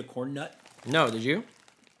 Did you get a corn nut? No, did you?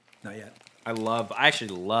 Not yet. I actually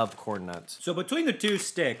love corn nuts. So between the two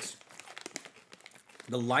sticks,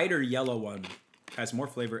 the lighter yellow one has more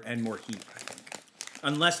flavor and more heat, I think.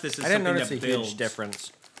 Unless this is I didn't something notice that a builds. huge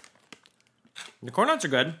difference. The corn nuts are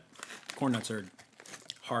good. Corn nuts are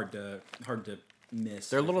hard to miss.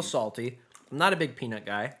 They're a little salty. I'm not a big peanut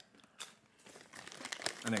guy.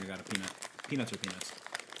 I think I got a peanut. Peanuts are peanuts.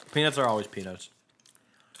 Peanuts are always peanuts.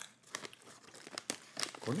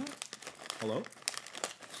 Corn nut? Hello?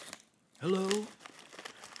 Hello?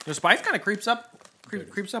 The spice kind of creeps up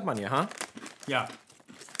on you, huh? Yeah.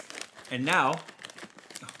 And now,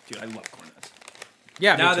 oh, dude, I love corn nuts.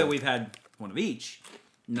 Yeah. Now me too. that we've had one of each,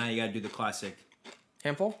 now you got to do the classic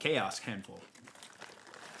handful. chaos handful,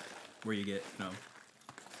 where you get, a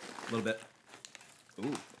little bit.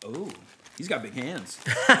 Ooh, he's got big hands.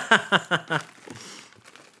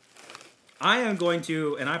 I am going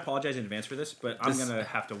to, and I apologize in advance for this, but I'm going to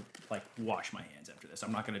have to, wash my hands after this.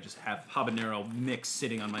 I'm not going to just have habanero mix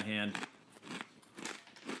sitting on my hand.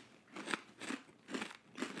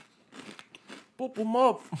 Pop them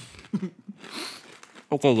up.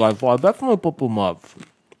 Okay, guys, well, I definitely pop them up.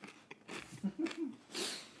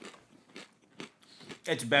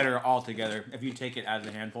 It's better altogether if you take it as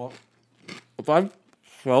a handful. If I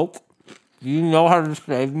choke, do you know how to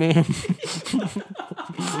save me?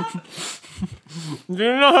 Do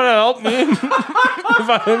you know how to help me if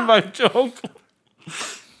I choke?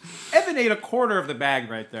 Evan ate a quarter of the bag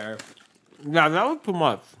right there. Yeah, that was too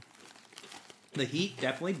much. The heat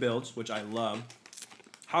definitely builds, which I love.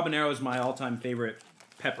 Habanero is my all-time favorite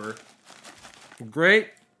pepper. Great,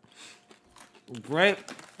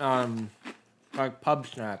 like pub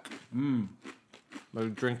snack.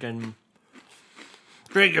 Like drinking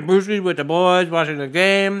brewskis with the boys, watching the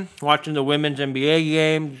game, watching the women's NBA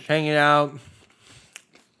game, just hanging out.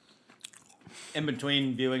 In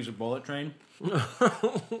between viewings of Bullet Train.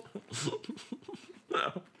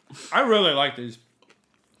 I really like these.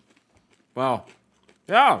 Wow.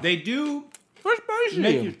 Yeah. They do They're spicy.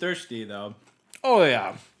 make you thirsty, though. Oh,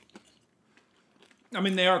 yeah. I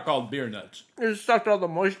mean, they are called beer nuts. It sucked all the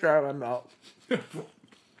moisture out of my mouth. Oh,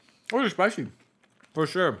 they're spicy. For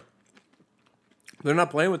sure. They're not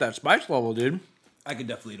playing with that spice level, dude. I could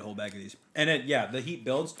definitely eat a whole bag of these. And the heat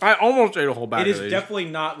builds. I almost ate a whole bag It of is these. definitely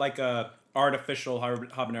not like a artificial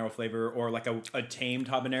habanero flavor or like a tamed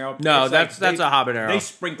habanero. No, It's that's a habanero. They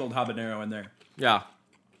sprinkled habanero in there. Yeah.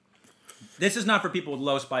 This is not for people with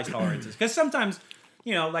low spice tolerances. Because sometimes,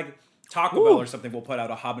 like Taco Bell or something will put out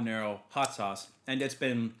a habanero hot sauce. And it's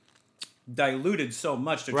been diluted so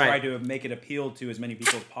much to try to make it appeal to as many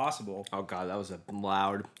people as possible. Oh, God, that was a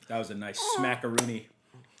loud. That was a nice smackaroony.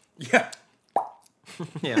 Yeah.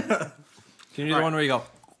 Yeah. Can you do the one where you go?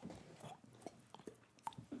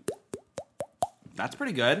 That's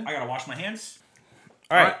pretty good. I gotta wash my hands.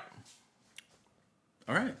 All right.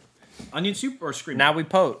 All right. Onion soup or scream? Now we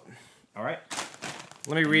pote. All right.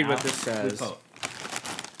 Let me read Now what this says. we pote.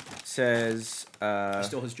 It says, I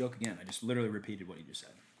stole his joke again. I just literally repeated what he just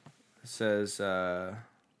said.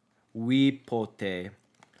 we pote.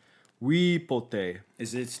 We pote.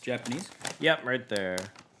 Is it Japanese? Yep, right there.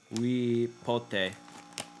 We pote.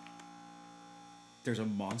 There's a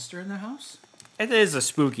monster in the house? It is a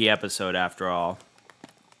spooky episode after all.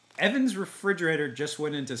 Evan's refrigerator just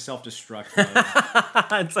went into self-destruct mode.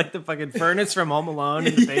 It's like the fucking furnace from Home Alone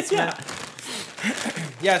in the basement.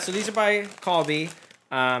 Yeah, so these are by Calbee,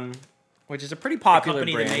 which is a pretty popular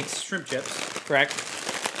Company brand. that makes shrimp chips. Correct.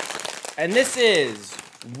 And this is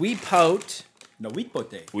We Pote. No, wheat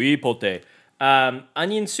pote. We Pote.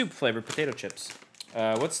 Onion soup flavored potato chips.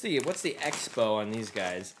 What's the expo on these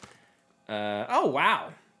guys? Oh, wow.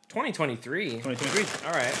 2023. 2023.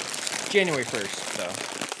 All right. January 1st, so.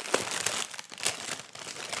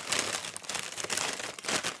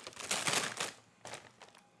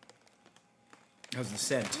 How's the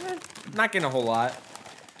scent? Not getting a whole lot.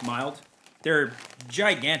 Mild. They're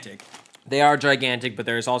gigantic. They are gigantic, but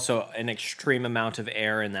there's also an extreme amount of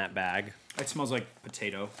air in that bag. It smells like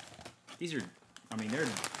potato. These are, I mean,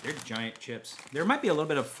 they're giant chips. There might be a little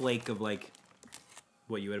bit of flake of like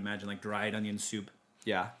what you would imagine, like dried onion soup.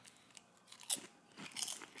 Yeah.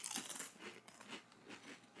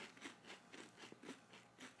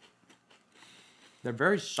 They're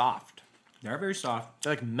very soft. They're very soft.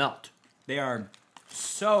 They like melt. They are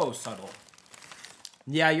so subtle.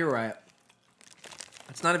 Yeah, you're right.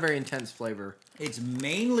 It's not a very intense flavor. It's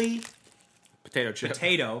mainly Potato chip.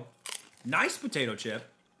 potato. Nice potato chip.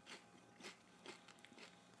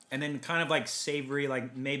 And then kind of like savory,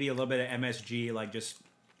 like maybe a little bit of MSG, like just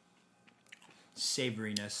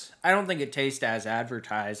savoriness. I don't think it tastes as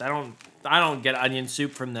advertised. I don't get onion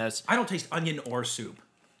soup from this. I don't taste onion or soup.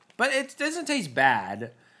 But it doesn't taste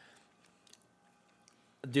bad.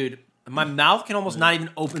 Dude, my mouth can almost not even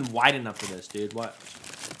open wide enough for this, dude. What?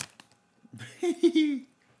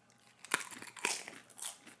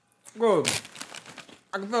 Bro,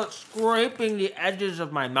 I can feel it scraping the edges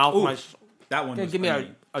of my mouth. Ooh, that one was give me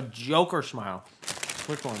funny. a Joker smile.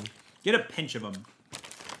 Which one? Get a pinch of them.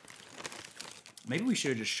 Maybe we should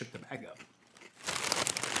have just shook the bag up.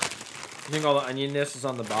 You think all the onionness is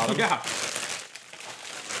on the bottom? Yeah.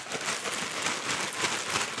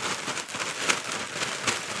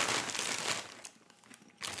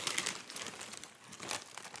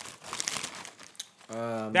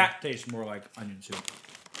 That tastes more like onion soup.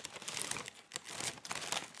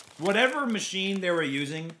 Whatever machine they were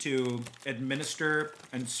using to administer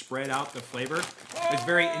and spread out the flavor is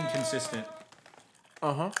very inconsistent.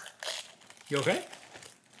 Uh-huh. You okay?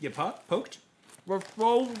 You poked? We're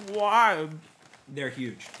so wide. They're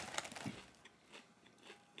huge.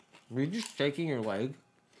 Are you just shaking your leg?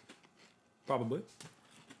 Probably.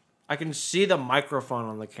 I can see the microphone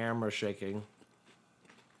on the camera shaking.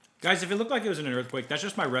 Guys, if it looked like it was an earthquake, that's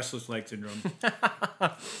just my restless leg syndrome.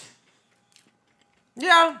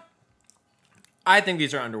 Yeah. I think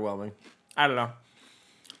these are underwhelming. I don't know.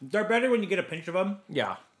 They're better when you get a pinch of them.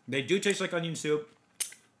 Yeah. They do taste like onion soup.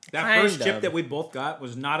 That Kind first chip of. that we both got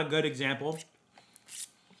was not a good example.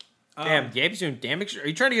 Damn, Gabe's doing damage. Are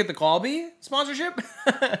you trying to get the Colby sponsorship?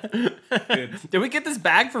 Dude, Did we get this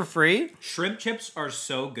bag for free? shrimp chips are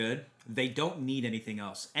so good. They don't need anything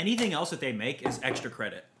else. Anything else that they make is extra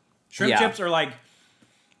credit. Shrimp Yeah. chips are like,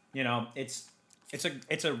 you know, it's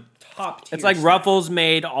a top tier. It's like snack. Ruffles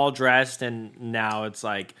made all dressed, and now it's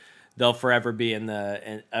like they'll forever be in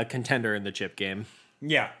a contender in the chip game.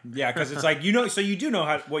 Yeah, because it's like, you know, so you do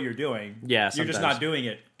know what you're doing. Yeah, you're just sometimes. not doing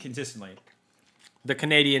it consistently. The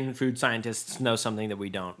Canadian food scientists know something that we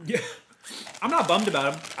don't. Yeah, I'm not bummed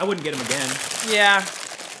about them. I wouldn't get them again. Yeah.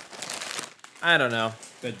 I don't know.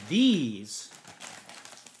 But these,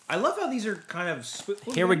 I love how these are kind of.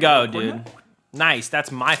 Here we go, dude. Nice.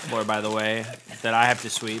 That's my floor, by the way, that I have to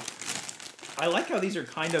sweep. I like how these are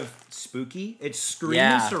kind of spooky. It's screaming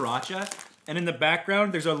Yeah. sriracha, and in the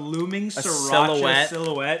background there's a looming sriracha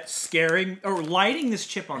silhouette scaring or lighting this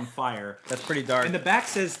chip on fire. That's pretty dark. And the back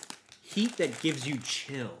says, "Heat that gives you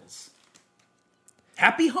chills."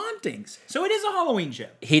 Happy hauntings. So it is a Halloween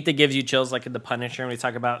chip. Heat that gives you chills, like in The Punisher, when we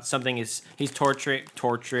talk about something is he's torturing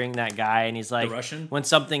that guy, and he's like, The Russian? when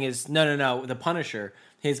something is no, The Punisher.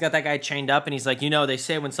 He's got that guy chained up, and he's like, they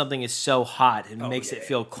say when something is so hot, it makes it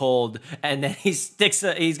feel cold, and then he's got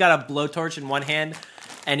a blowtorch in one hand,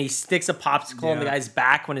 and he sticks a popsicle in the guy's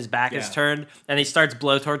back when his back is turned, and he starts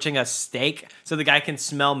blowtorching a steak so the guy can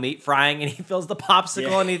smell meat frying, and he fills the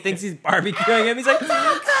popsicle, and he thinks he's barbecuing him. He's like,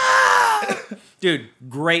 ah! Dude,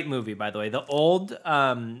 great movie, by the way. The old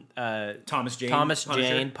Thomas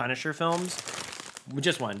Jane Punisher films.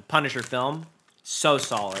 Just one Punisher film. So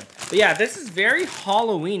solid. But yeah, this is very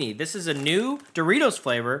Halloween-y. This is a new Doritos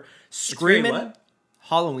flavor. Screaming what?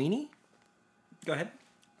 Halloween-y? Go ahead.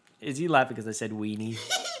 Is he laughing because I said weenie?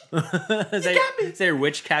 Is there a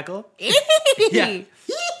witch cackle? Yeah.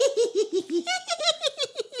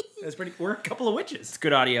 That's pretty. We're a couple of witches. It's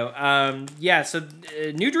good audio. So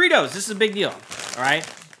new Doritos. This is a big deal. All right?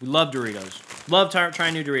 We love Doritos. Love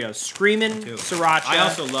trying new Doritos. Screaming Sriracha. I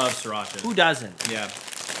also love sriracha. Who doesn't? Yeah.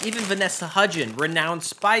 Even Vanessa Hudgens, renowned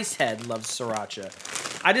spice head, loves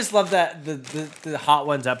Sriracha. I just love that the Hot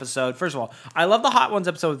Ones episode. First of all, I love the Hot Ones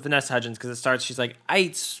episode with Vanessa Hudgens because it starts. She's like, I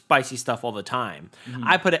eat spicy stuff all the time.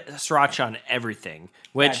 I put Sriracha on everything.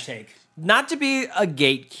 Which, Bad take. not to be a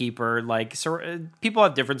gatekeeper, like people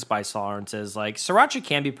have different spice tolerances. Like Sriracha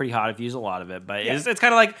can be pretty hot if you use a lot of it, but it's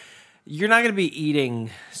kind of like you're not going to be eating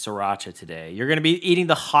Sriracha today. You're going to be eating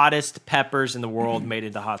the hottest peppers in the world made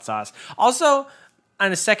into hot sauce. Also,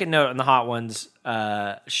 on a second note on the Hot Ones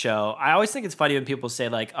show, I always think it's funny when people say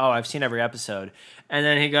like, "Oh, I've seen every episode," and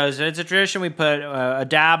then he goes, "It's a tradition. We put a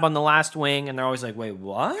dab on the last wing," and they're always like, "Wait,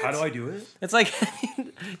 what? How do I do it?" It's like,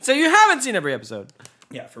 so you haven't seen every episode?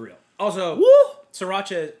 Yeah, for real. Also, Woo!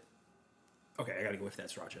 Sriracha. Okay, I gotta go with that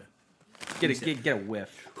Sriracha. Get a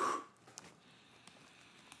whiff.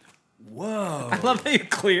 Whoa! I love how you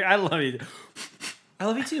clear. I love you. I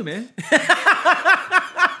love you too, man.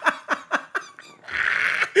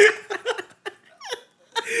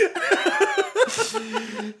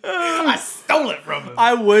 I stole it from him.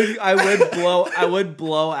 I would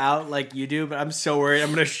blow out like you do, but I'm so worried I'm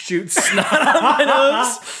gonna shoot snot out of my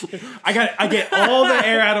nose. I get all the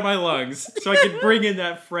air out of my lungs so I can bring in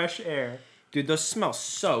that fresh air. Dude, those smell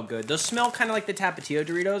so good. Those smell kind of like the Tapatio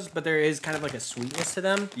Doritos, but there is kind of like a sweetness to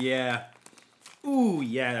them. Yeah. Ooh,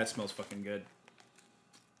 yeah, that smells fucking good.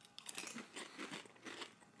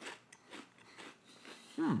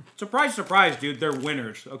 Surprise, surprise, dude. They're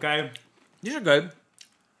winners, okay? These are good.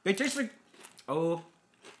 They taste like... Oh.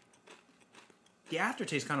 The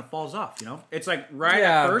aftertaste kind of falls off, you know? It's like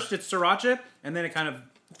at first it's Sriracha, and then it kind of...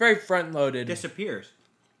 It's very front-loaded. Disappears.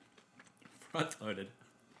 Front-loaded.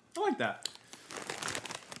 I like that.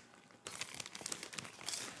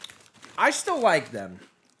 I still like them.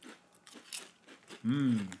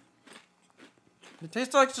 They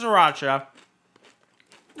taste like Sriracha.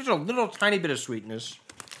 There's a little tiny bit of sweetness.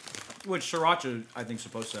 Which Sriracha, I think, is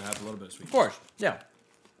supposed to have a little bit of sweetness. Of course, yeah.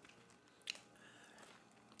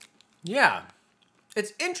 Yeah.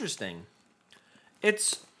 It's interesting.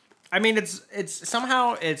 It's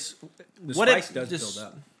somehow it's... The what spice it does just, build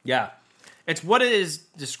up. Yeah. It's what it is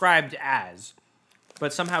described as,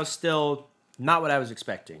 but somehow still not what I was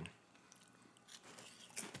expecting.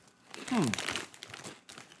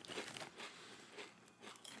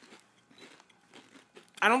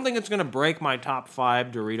 I don't think it's going to break my top 5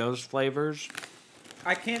 Doritos flavors.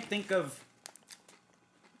 I can't think of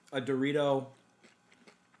a Dorito...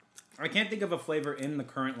 I can't think of a flavor in the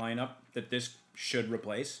current lineup that this should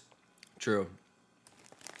replace. True.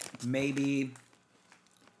 Maybe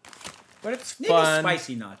But it's maybe fun.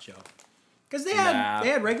 spicy nacho. Because they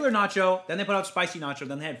had regular nacho, then they put out spicy nacho,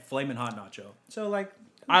 then they had flamin' hot nacho. So, like...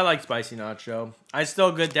 I like spicy nacho. I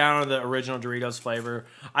still get down on the original Doritos flavor.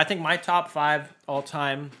 I think my top 5 all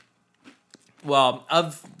time, well,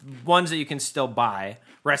 of ones that you can still buy,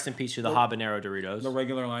 rest in peace to the habanero Doritos. The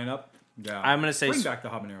regular lineup. Yeah. I'm going to say bring back the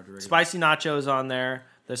habanero Doritos. spicy nachos on there,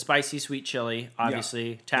 the spicy sweet chili,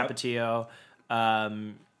 obviously, Tapatio,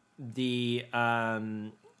 I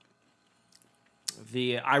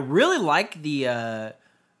really like the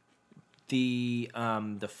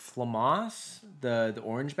Flamas, the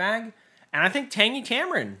orange bag, and I think Tangy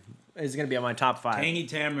Tamarind is going to be on my top 5. Tangy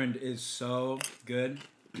Tamarind is so good.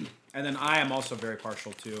 And then I am also very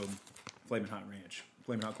partial to Flamin' Hot Ranch.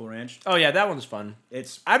 Flamin' Hot Cool Ranch. Oh yeah, that one's fun.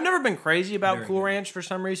 I've never been crazy about very Cool good. Ranch for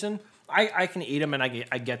some reason. I can eat them and I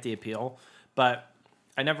get the appeal, but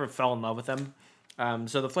I never fell in love with them.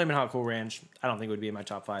 So the Flamin' Hot Cool Ranch, I don't think would be in my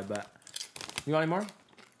top 5. But you want any more?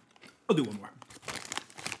 I'll do one more.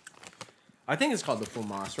 I think it's called the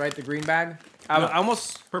Flamas, right? The green bag. No. I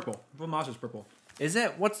almost Purple. Flamas is purple. is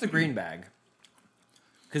it? What's the green bag?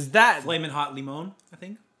 Because that Flamin' Hot Limon, I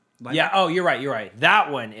think. Lime? yeah. Oh, you're right.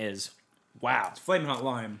 That one is wow. It's Flamin' Hot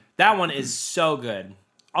Lime. That one is so good.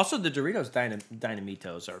 Also, the Doritos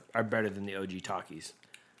Dynamitos are better than the OG Takis.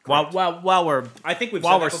 While we're I think we've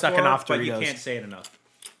While said we're that sucking before, off but you Doritos. can't say it enough.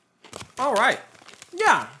 all right,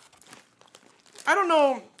 yeah. I don't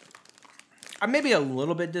know. I'm maybe a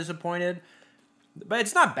little bit disappointed, but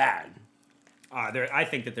it's not bad. I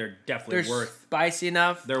think that they're definitely They're worth, spicy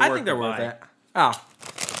enough. they're I worth think they're the worth buy. it. Oh,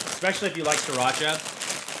 especially if you like Sriracha.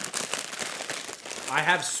 I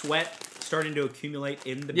have sweat starting to accumulate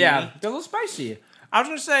in the yeah, beanie. they're a little spicy. I was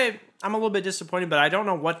gonna say I'm a little bit disappointed, but I don't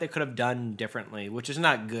know what they could have done differently, which is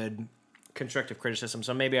not good constructive criticism.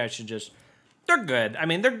 So maybe I should just. They're good. I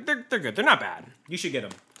mean, they're good. They're not bad. You should get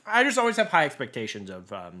them. I just always have high expectations of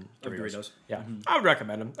Doritos. Doritos. Yeah, I would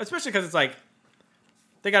recommend them, especially because it's like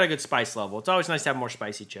they got a good spice level. It's always nice to have more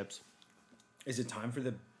spicy chips. Is it time for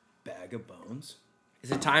the bag of bones?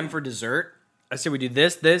 Is it time for dessert? I say we do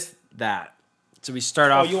this, that. So we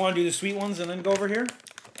start Oh, off. you want to do the sweet ones and then go over here?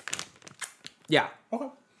 Yeah. Okay.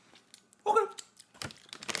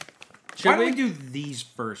 Should Why don't we we do these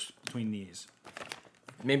first between these?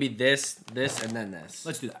 maybe this, and then this?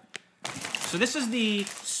 Let's do that. So this is the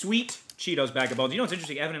sweet Cheetos bag of bones. You know what's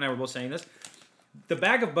interesting? Evan and I were both saying this. The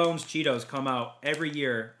bag of bones Cheetos come out every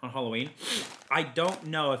year on Halloween. I don't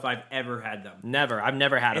know if I've ever had them. Never. I've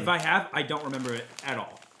never had If them. I have, I don't remember it at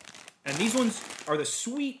all. And these ones are the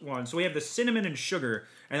sweet ones. So we have the cinnamon and sugar,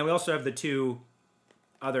 and then we also have the 2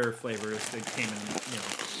 other flavors that came in, you know.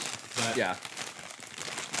 But Yeah.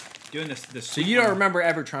 doing this So you don't remember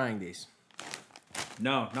ever trying these?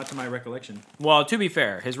 No, not to my recollection. Well, to be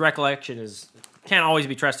fair, his recollection can't always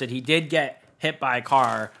be trusted. He did get hit by a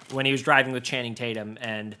car when he was driving with Channing Tatum,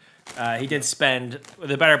 and he did spend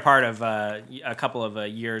the better part of a couple of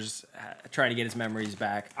years trying to get his memories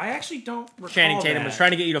back. I actually don't recall Channing Tatum that. was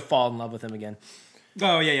trying to get you to fall in love with him again.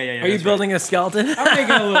 Oh yeah. Are you building a skeleton?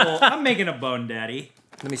 I'm making a bone daddy.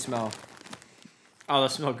 Let me smell. Oh, they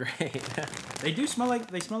smell great. They smell like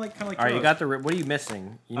kind of like. All right, toast. you got the. What are you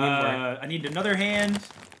missing? You need more. I need another hand.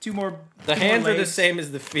 2 more. The 2 hands more are the legs. same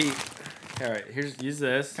as the feet. All right, use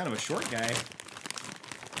this. Kind of a short guy.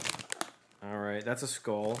 All right, that's a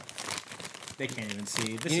skull. They can't even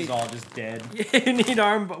see. This is all just dead. You need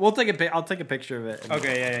arm. I'll take a picture of it.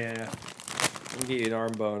 Okay, yeah. I'll get you an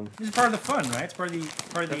arm bone. This is part of the fun, right? It's part of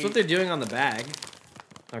the. That's what they're doing on the bag.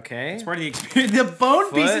 Okay. It's part of the experience. The bone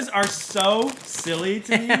Foot. pieces are so silly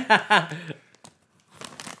to me.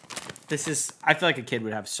 I feel like a kid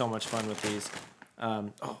would have so much fun with these. I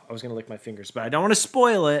was gonna lick my fingers, but I don't want to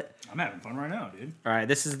spoil it. I'm having fun right now, dude. All right,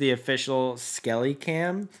 this is the official Skelly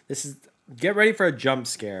cam. Get ready for a jump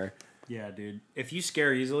scare. Yeah, dude. If you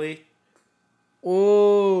scare easily,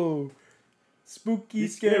 Oh, spooky,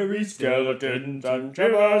 scary skeletons and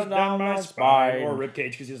shivers down my spine. or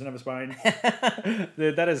ribcage because he doesn't have a spine.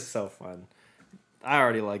 Dude, that is so fun. I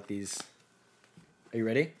already like these. Are you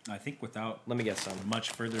ready? I think without Let me get some.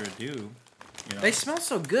 much further ado, you know, They smell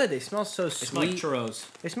so good. They smell so they smell like sweet. churros.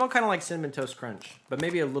 They smell kind of like Cinnamon Toast Crunch, but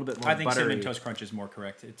maybe a little bit more I think buttery. Cinnamon Toast Crunch is more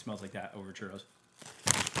correct. It smells like that over churros.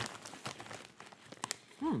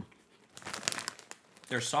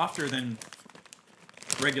 They're softer than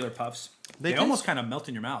regular puffs. They taste- almost kind of melt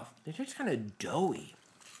in your mouth. They taste kind of doughy.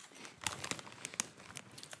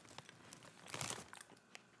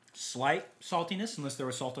 Slight saltiness, unless there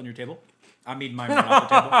was salt on your table. I mean, mine right off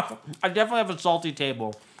the table. I definitely have a salty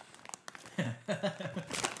table. Do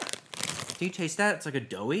you taste that? It's like a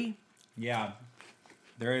doughy. Yeah,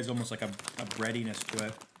 there is almost like a breadiness to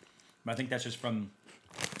it. But I think that's just from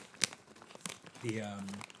the...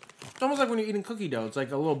 It's almost like when you're eating cookie dough. It's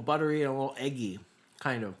like a little buttery and a little eggy,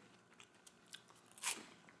 kind of.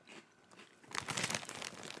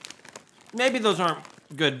 Maybe those aren't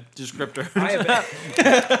good descriptors.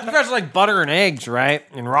 You guys like butter and eggs, right?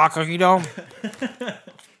 And raw cookie dough.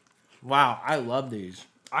 Wow, I love these.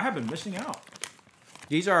 I have been missing out.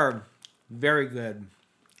 These are very good.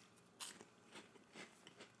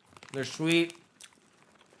 They're sweet.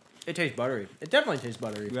 It tastes buttery. It definitely tastes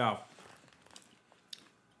buttery. Yeah.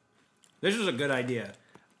 This is a good idea.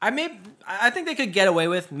 I think they could get away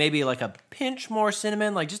with maybe like a pinch more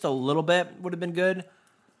cinnamon, like just a little bit would have been good.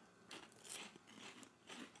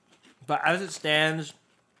 But as it stands,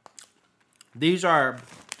 these are...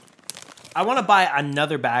 I want to buy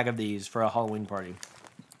another bag of these for a Halloween party.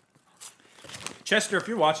 Chester, if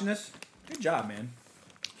you're watching this, good job, man.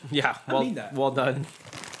 Yeah, I mean that. well done.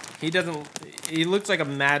 He looks like a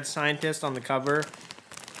mad scientist on the cover.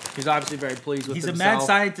 He's obviously very pleased with himself. He's a mad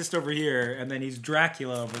scientist over here, and then he's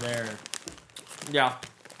Dracula over there. Yeah.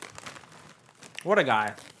 What a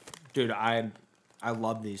guy. Dude, I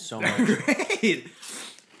love these so much. Great.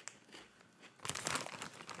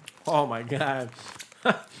 Oh my god.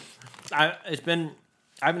 I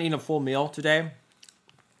haven't eaten a full meal today.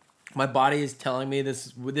 My body is telling me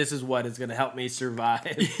this is what is going to help me survive.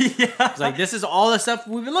 Yeah. It's like, this is all the stuff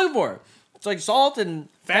we've been looking for. It's like salt and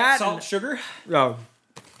fat. Salt, and, sugar. oh,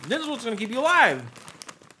 this is what's going to keep you alive.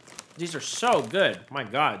 These are so good. My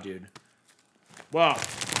god, dude. Wow.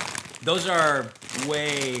 Those are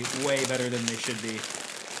way, way better than they should be.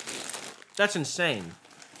 That's insane.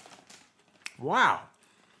 Wow.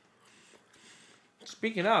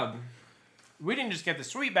 Speaking of, we didn't just get the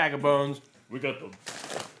sweet bag of bones. We got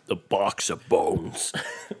the box of bones.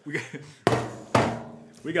 We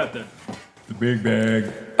got the big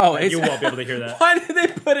bag. Oh, You won't be able to hear that. Why did they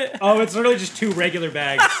put it? Oh, it's literally just 2 regular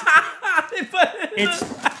bags. They put it.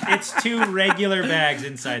 It's 2 regular bags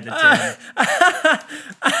inside the tin.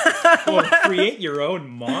 Well, create your own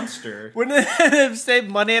monster. Wouldn't it have saved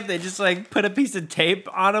money if they just like put a piece of tape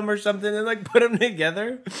on them or something and like put them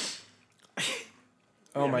together?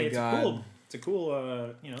 Oh Yeah, my it's god. Cool. It's a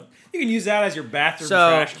cool, you can use that as your bathroom So-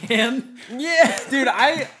 trash can. Yeah, dude,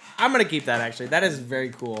 I'm gonna keep that actually. That is very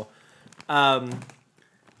cool.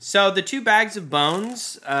 So the 2 bags of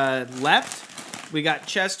bones left. We got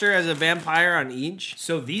Chester as a vampire on each.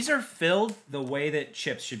 So these are filled the way that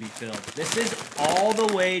chips should be filled. This is all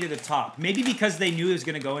the way to the top. Maybe because they knew it was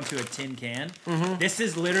going to go into a tin can. This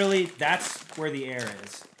is literally, that's where the air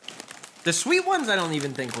is. The sweet ones, I don't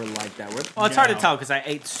even think were like that. Well, it's hard to tell because I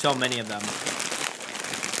ate so many of them.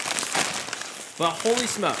 But holy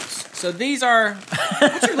smokes. So these are...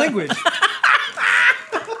 What's your language?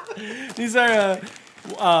 These are...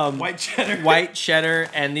 White cheddar. White cheddar,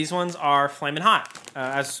 and these ones are Flamin' Hot.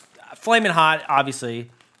 As Flamin' Hot, obviously,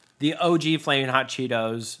 the OG Flamin' Hot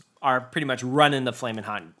Cheetos are pretty much running the Flamin'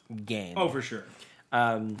 Hot game. Oh, for sure.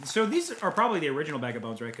 So these are probably the original bag of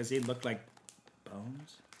bones, right? Because they look like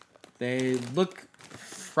bones. They look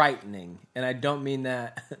frightening, and I don't mean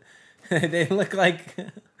that. They look like...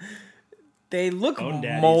 They look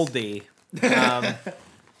moldy. All right,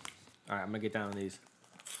 I'm going to get down on these.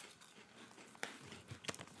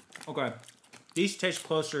 Okay. These taste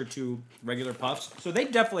closer to regular puffs. So they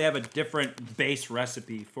definitely have a different base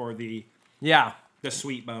recipe for the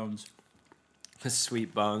sweet bones. The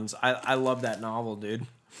sweet bones. I love that novel, dude.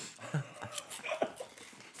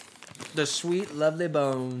 The sweet, lovely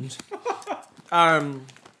bones.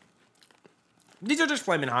 These are just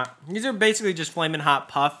Flamin' Hot. These are basically just Flamin' Hot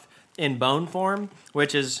puff in bone form,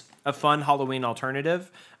 which is a fun Halloween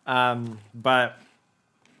alternative. But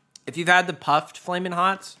if you've had the puffed Flamin'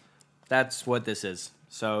 Hots, that's what this is.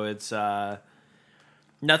 So it's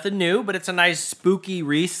nothing new, but it's a nice spooky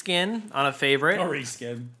reskin on a favorite. A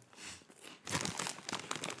reskin.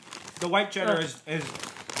 The white cheddar is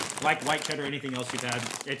like white cheddar, anything else you've had.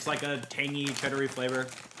 It's like a tangy, cheddary flavor.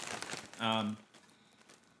 Oh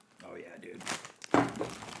yeah, dude.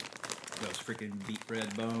 Those freaking beet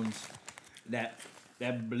bread bones.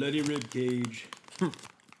 That bloody rib cage.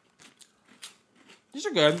 These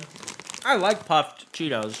are good. I like puffed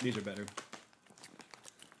Cheetos. These are better.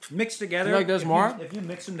 Mixed together. You like those more? If you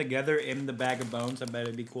mix them together in the bag of bones, I bet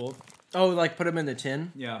it'd be cool. Oh, like put them in the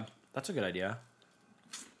tin? Yeah. That's a good idea.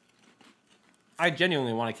 I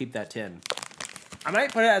genuinely want to keep that tin. I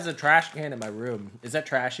might put it as a trash can in my room. Is that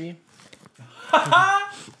trashy?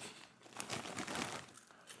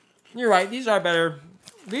 You're right. These are better.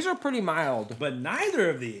 These are pretty mild. But neither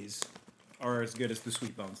of these are as good as the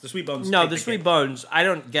sweet bones. The sweet bones. No, the sweet bones. I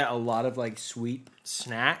don't get a lot of like sweet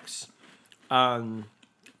snacks,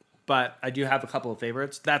 but I do have a couple of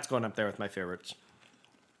favorites. That's going up there with my favorites.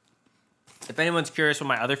 If anyone's curious what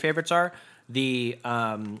my other favorites are, the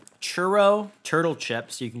churro turtle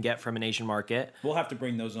chips you can get from an Asian market. We'll have to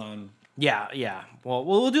bring those on. Yeah. Well,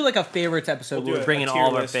 we'll do like a favorites episode. We'll bring in all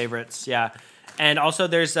of our favorites. Yeah. And also,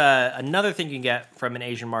 there's another thing you can get from an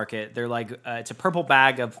Asian market. They're like, it's a purple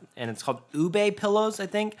bag and it's called ube pillows, I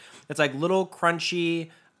think. It's like little crunchy,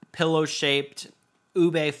 pillow-shaped,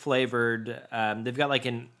 ube flavored. They've got like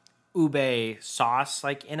an ube sauce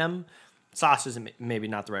like in them. Sauce is maybe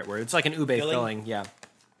not the right word. It's like an ube filling. Yeah.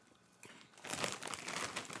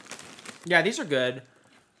 Yeah, these are good.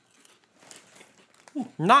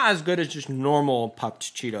 Not as good as just normal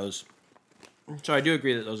puffed Cheetos. So I do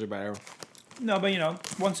agree that those are better. No,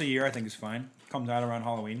 but once a year I think is fine. Comes out around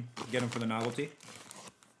Halloween. Get them for the novelty.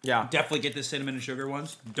 Yeah. Definitely get the cinnamon and sugar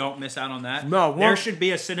ones. Don't miss out on that. No, there should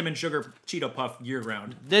be a cinnamon sugar Cheeto puff year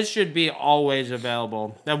round. This should be always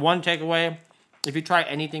available. That one takeaway, if you try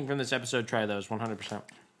anything from this episode, try those 100%.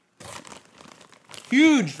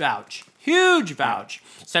 Huge vouch. Huge vouch.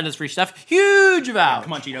 Send us free stuff. Huge vouch.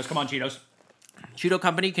 Come on, Cheetos. Come on, Cheetos. Cheeto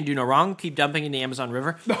Company can do no wrong. Keep dumping in the Amazon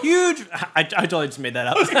River. Huge. I totally just made that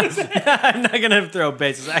up. I'm not going to throw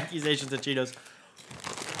baseless accusations at Cheetos.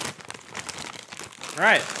 All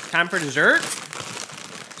right. Time for dessert.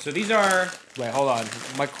 So these are... Wait, hold on.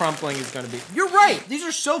 My crumpling is going to be... You're right. These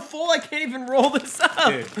are so full I can't even roll this up.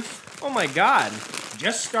 Dude. Oh, my God.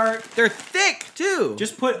 Just start... They're thick, too.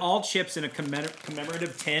 Just put all chips in a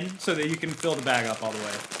commemorative tin so that you can fill the bag up all the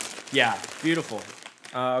way. Yeah. Beautiful.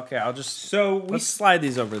 Okay, I'll just... Let's slide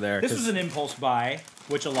these over there. This was an impulse buy,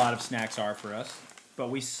 which a lot of snacks are for us. But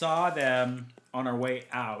we saw them on our way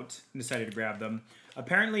out and decided to grab them.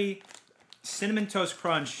 Apparently, Cinnamon Toast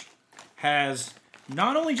Crunch has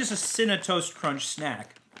not only just a Cinna Toast Crunch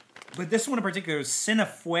snack, but this one in particular is Cinna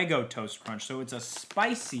Fuego Toast Crunch. So it's a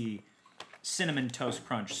spicy Cinnamon Toast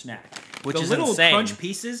Crunch snack. Which is little insane. crunch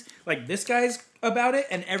pieces, like this guy's about it,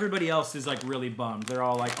 and everybody else is like really bummed. They're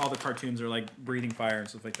all like, all the cartoons are like breathing fire and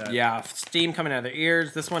stuff like that. Yeah, steam coming out of their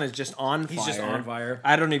ears. This one is just on fire. He's just on fire.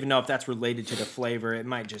 I don't even know if that's related to the flavor. It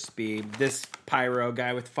might just be this pyro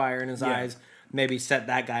guy with fire in his eyes. Maybe set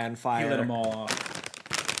that guy on fire. He lit them all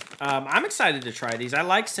off. I'm excited to try these. I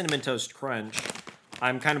like Cinnamon Toast Crunch.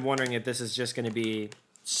 I'm kind of wondering if this is just going to be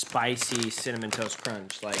spicy Cinnamon Toast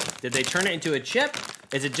Crunch? Like, did they turn it into a chip?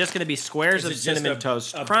 Is it just going to be squares of Cinnamon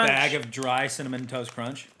Toast Crunch? A bag of dry Cinnamon Toast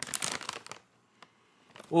Crunch?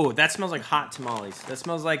 Ooh, that smells like hot tamales. That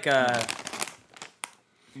smells like the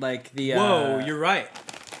Whoa, you're right.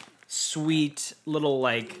 Sweet little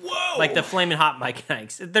like Whoa! Like the Flamin' Hot Mike and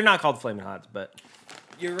Ike's. They're not called Flamin' Hots, but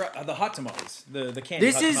you're right. The hot tamales, the candy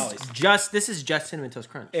hot tamales. This is just Cinnamon Toast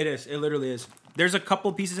Crunch. It is. It literally is. There's a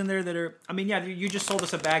couple pieces in there that are. I mean, yeah, you just sold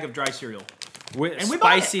us a bag of dry cereal with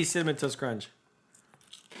spicy Cinnamon Toast Crunch.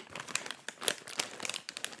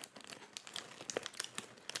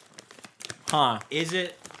 Huh? Is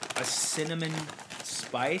it a cinnamon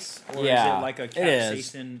spice or Yeah, is it like a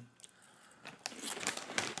capsaicin?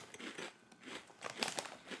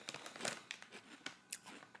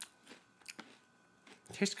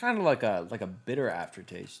 Tastes kind of like a bitter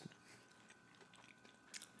aftertaste.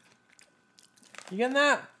 You getting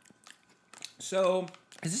that? So,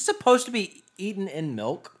 is this supposed to be eaten in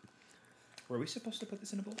milk? Were we supposed to put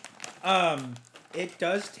this in a bowl? It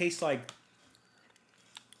does taste like.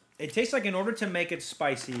 It tastes like in order to make it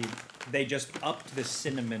spicy, they just upped the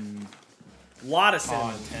cinnamon. A lot of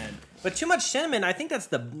cinnamon. Content. But too much cinnamon, I think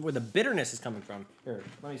that's where the bitterness is coming from. Here,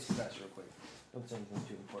 let me see that real quick. Don't say anything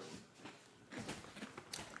too important.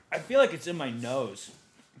 I feel like it's in my nose.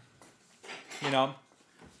 You know?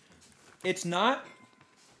 It's not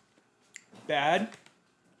bad.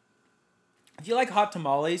 If you like hot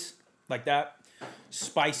tamales, like that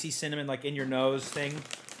spicy cinnamon, like in your nose thing,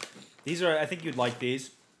 these are, I think you'd like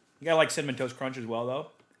these. You gotta like Cinnamon Toast Crunch as well, though.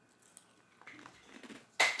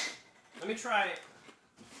 Let me try.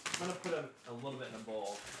 I'm gonna put a little bit in a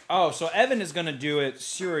bowl. Oh, so Evan is gonna do it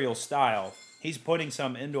cereal style. He's putting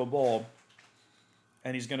some into a bowl,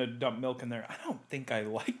 and he's gonna dump milk in there. I don't think I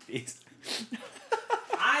like these.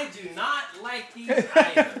 I do not like these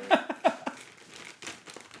either.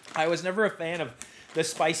 I was never a fan of the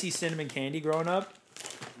spicy cinnamon candy growing up.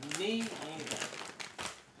 Me neither.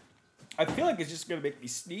 I feel like it's just gonna make me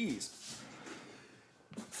sneeze.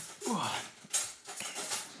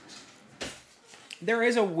 There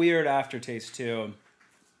is a weird aftertaste too.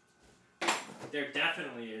 There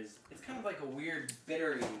definitely is. It's kind of like a weird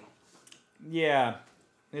bittery. Yeah,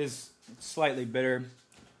 it is slightly bitter.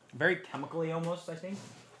 Very chemically almost, I think.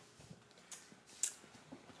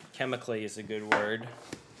 Chemically is a good word.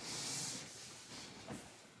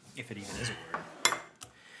 If it even is a word.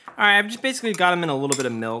 All right, I've just basically got them in a little bit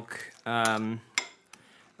of milk. I'm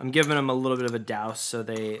giving them a little bit of a douse so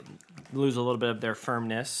they lose a little bit of their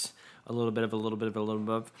firmness. A little bit of.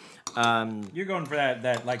 You're going for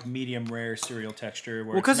that like medium rare cereal texture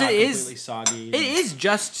where because it's not it completely soggy. It is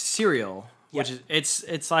just cereal, which is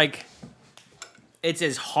it's like it's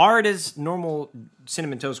as hard as normal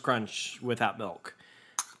Cinnamon Toast Crunch without milk.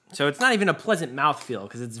 So it's not even a pleasant mouthfeel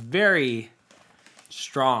because it's very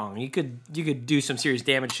strong. You could do some serious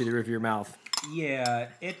damage to the roof of your mouth. Yeah,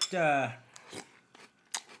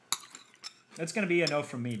 that's gonna be a no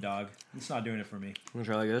from me, dog. It's not doing it for me. I'm gonna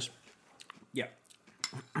try like this. Yeah.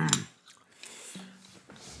 It's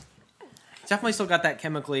definitely still got that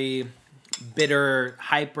chemically bitter,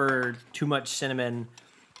 hyper, too much cinnamon.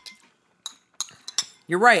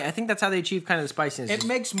 You're right. I think that's how they achieve kind of the spiciness. It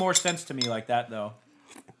makes more sense to me like that, though.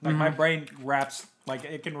 Like, my brain wraps, like,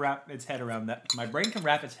 it can wrap its head around that. My brain can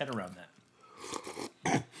wrap its head around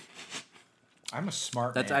that. I'm a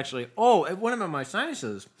smart man. That's actually... Oh, it went into my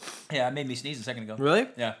sinuses. Yeah, it made me sneeze a second ago. Really?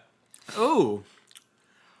 Yeah. Ooh.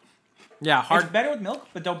 Yeah, hard... It's better with milk,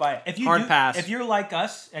 but don't buy it. If you pass. If you're like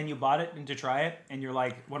us, and you bought it and to try it, and you're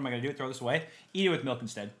like, what am I going to do? Throw this away? Eat it with milk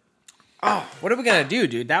instead. Oh, what are we going to do,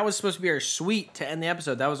 dude? That was supposed to be our sweet to end the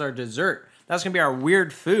episode. That was our dessert. That was going to be our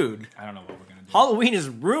weird food. I don't know what we're going to do. Halloween is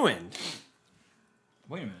ruined.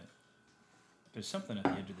 Wait a minute. There's something at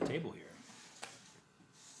the edge of the table here.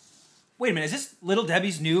 Wait a minute. Is this Little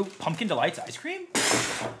Debbie's new Pumpkin Delights ice cream?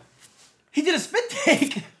 He did a spit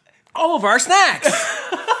take. All of our snacks.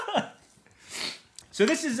 So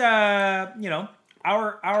this is, our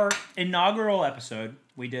inaugural episode.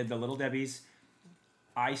 We did the Little Debbie's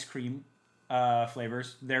ice cream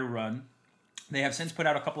flavors, their run. They have since put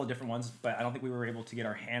out a couple of different ones, but I don't think we were able to get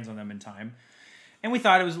our hands on them in time. And we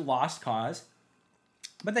thought it was a lost cause.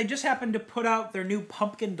 But they just happened to put out their new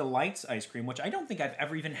Pumpkin Delights ice cream, which I don't think I've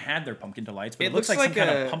ever even had their Pumpkin Delights, but it looks like some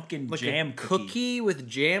kind of pumpkin jam cookie with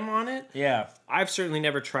jam on it. Yeah. I've certainly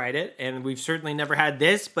never tried it, and we've certainly never had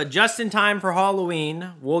this, but just in time for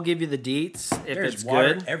Halloween, we'll give you the deets if There's it's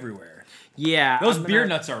water good. Everywhere. Yeah. Those beer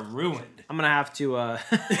nuts are ruined. I'm going to have to...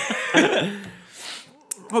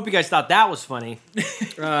 Hope you guys thought that was funny.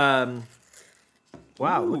 Wow,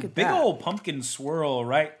 Ooh, look at big that. old pumpkin swirl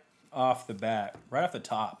right off the bat, right off the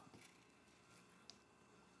top.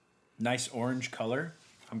 Nice orange color.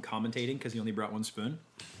 I'm commentating because he only brought 1 spoon.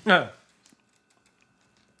 Oh,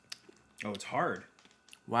 it's hard.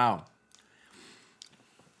 Wow.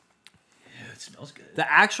 Yeah, it smells good.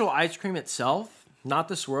 The actual ice cream itself, not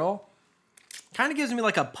the swirl, kind of gives me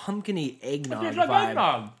like a pumpkin-y eggnog It's like vibe.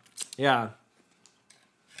 eggnog. Yeah.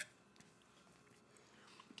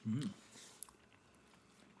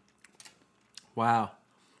 Wow.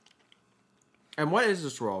 And what is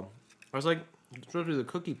this roll? I was like, it's supposed to be the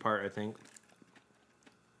cookie part, I think.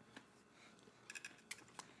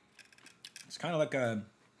 It's kind of like a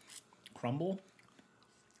crumble.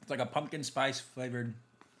 It's like a pumpkin spice flavored.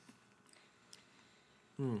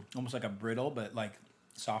 Almost like a brittle, but like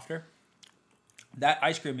softer. That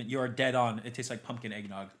ice cream, you are dead on. It tastes like pumpkin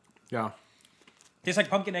eggnog. Yeah. It tastes like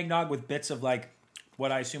pumpkin eggnog with bits of like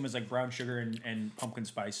what I assume is like brown sugar and pumpkin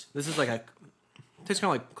spice. This is like a... tastes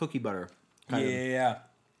kind of like cookie butter. Kind of. Yeah.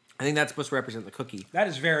 I think that's supposed to represent the cookie. That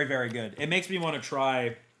is very, very good. It makes me want to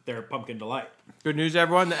try their pumpkin delight. Good news,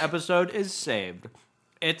 everyone. The episode is saved.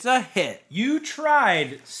 It's a hit. You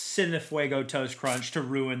tried Cinefuego Toast Crunch to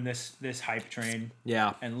ruin this hype train.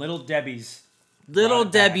 Yeah. And Little Debbie's. Little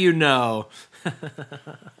Deb, you know. Wow.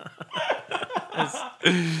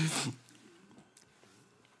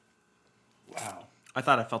 I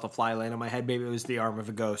thought I felt a fly land on my head. Maybe it was the arm of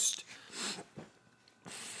a ghost.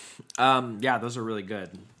 Yeah, those are really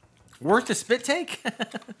good. Worth a spit take?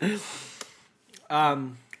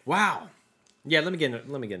 Wow. Yeah, let me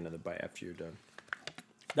get another bite after you're done.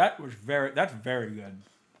 That's very good.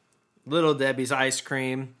 Little Debbie's ice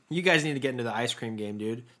cream. You guys need to get into the ice cream game,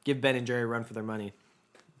 dude. Give Ben and Jerry a run for their money.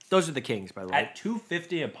 Those are the kings, by the way. At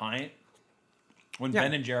 $2.50 a pint, when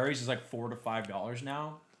Ben and Jerry's is like $4 to $5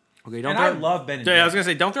 now. Okay, I love Ben and Jerry's. I was gonna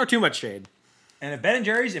say, don't throw too much shade. And if Ben and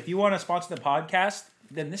Jerry's, if you want to sponsor the podcast,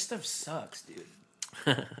 then this stuff sucks, dude.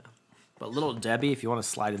 But Little Debbie, if you want to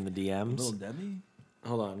slide in the DMs. Little Debbie?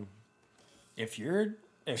 Hold on. If you're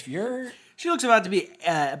She looks about to be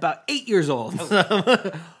about 8 years old.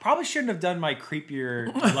 probably shouldn't have done my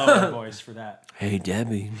creepier lower voice for that. Hey,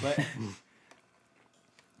 Debbie.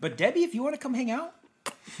 But Debbie, if you want to come hang out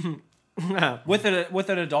with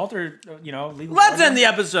an adult or legal Let's partner, end the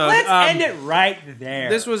episode. Let's end it right there.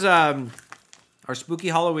 This was our spooky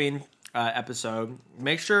Halloween episode.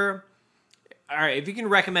 Make sure. All right, if you can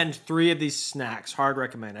recommend 3 of these snacks, hard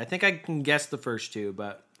recommend. I think I can guess the first 2,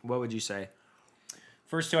 but what would you say?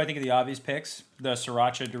 First 2, I think, are the obvious picks. The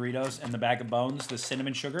Sriracha Doritos and the Bag of Bones, the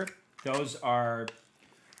cinnamon sugar. Those are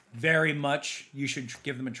very much, you should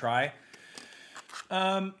give them a try.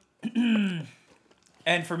 And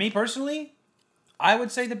for me personally, I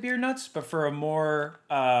would say the beer nuts, but for a more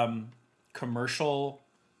commercial,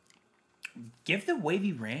 give the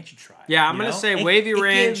Wavy Ranch a try. Yeah, I'm going to say Wavy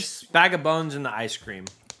Ranch, Bag of Bones, and the ice cream.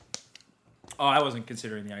 Oh, I wasn't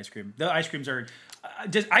considering the ice cream. The ice creams are...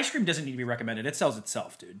 ice cream doesn't need to be recommended. It sells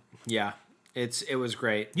itself, dude. Yeah, it was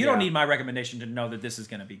great. You don't need my recommendation to know that this is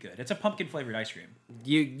going to be good. It's a pumpkin flavored ice cream.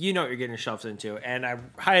 You know what you're getting yourselves into, and I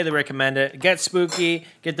highly recommend it. Get spooky,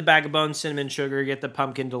 get the Bag of Bones cinnamon sugar, get the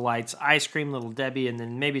pumpkin delights, ice cream, Little Debbie, and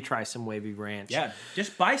then maybe try some Wavy Ranch. Yeah,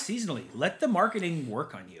 just buy seasonally. Let the marketing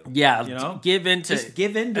work on you. Yeah, give into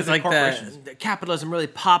the corporations. The capitalism really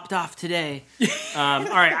popped off today. All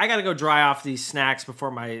right, I got to go dry off these snacks before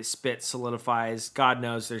my spit solidifies. God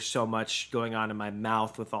knows there's so much going on in my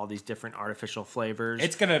mouth with all these different artificial flavors.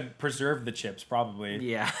 It's going to preserve the chips, probably.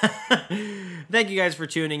 Yeah. Thank you guys for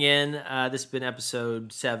tuning in. This has been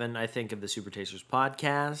episode 7, I think, of the Super Tasters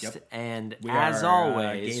podcast. Yep. And We as are,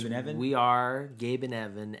 always, Gabe and Evan. we are Gabe and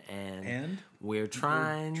Evan, and we're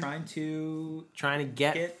trying to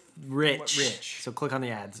get rich. Rich. So click on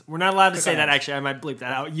the ads. We're not allowed to say that, ads. actually. I might bleep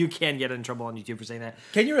that out. You can get in trouble on YouTube for saying that.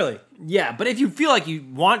 Can you really? Yeah, but if you feel like you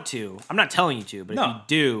want to, I'm not telling you to, but if No. you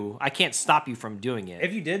do, I can't stop you from doing it.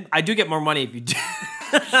 If you did, I do get more money if you do.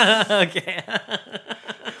 Okay.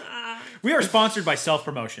 we are sponsored by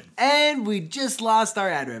self-promotion. And we just lost our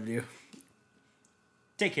ad revenue.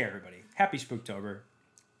 Take care, everybody. Happy Spooktober.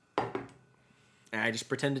 And I just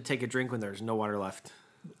pretend to take a drink when there's no water left.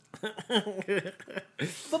 Bye-bye.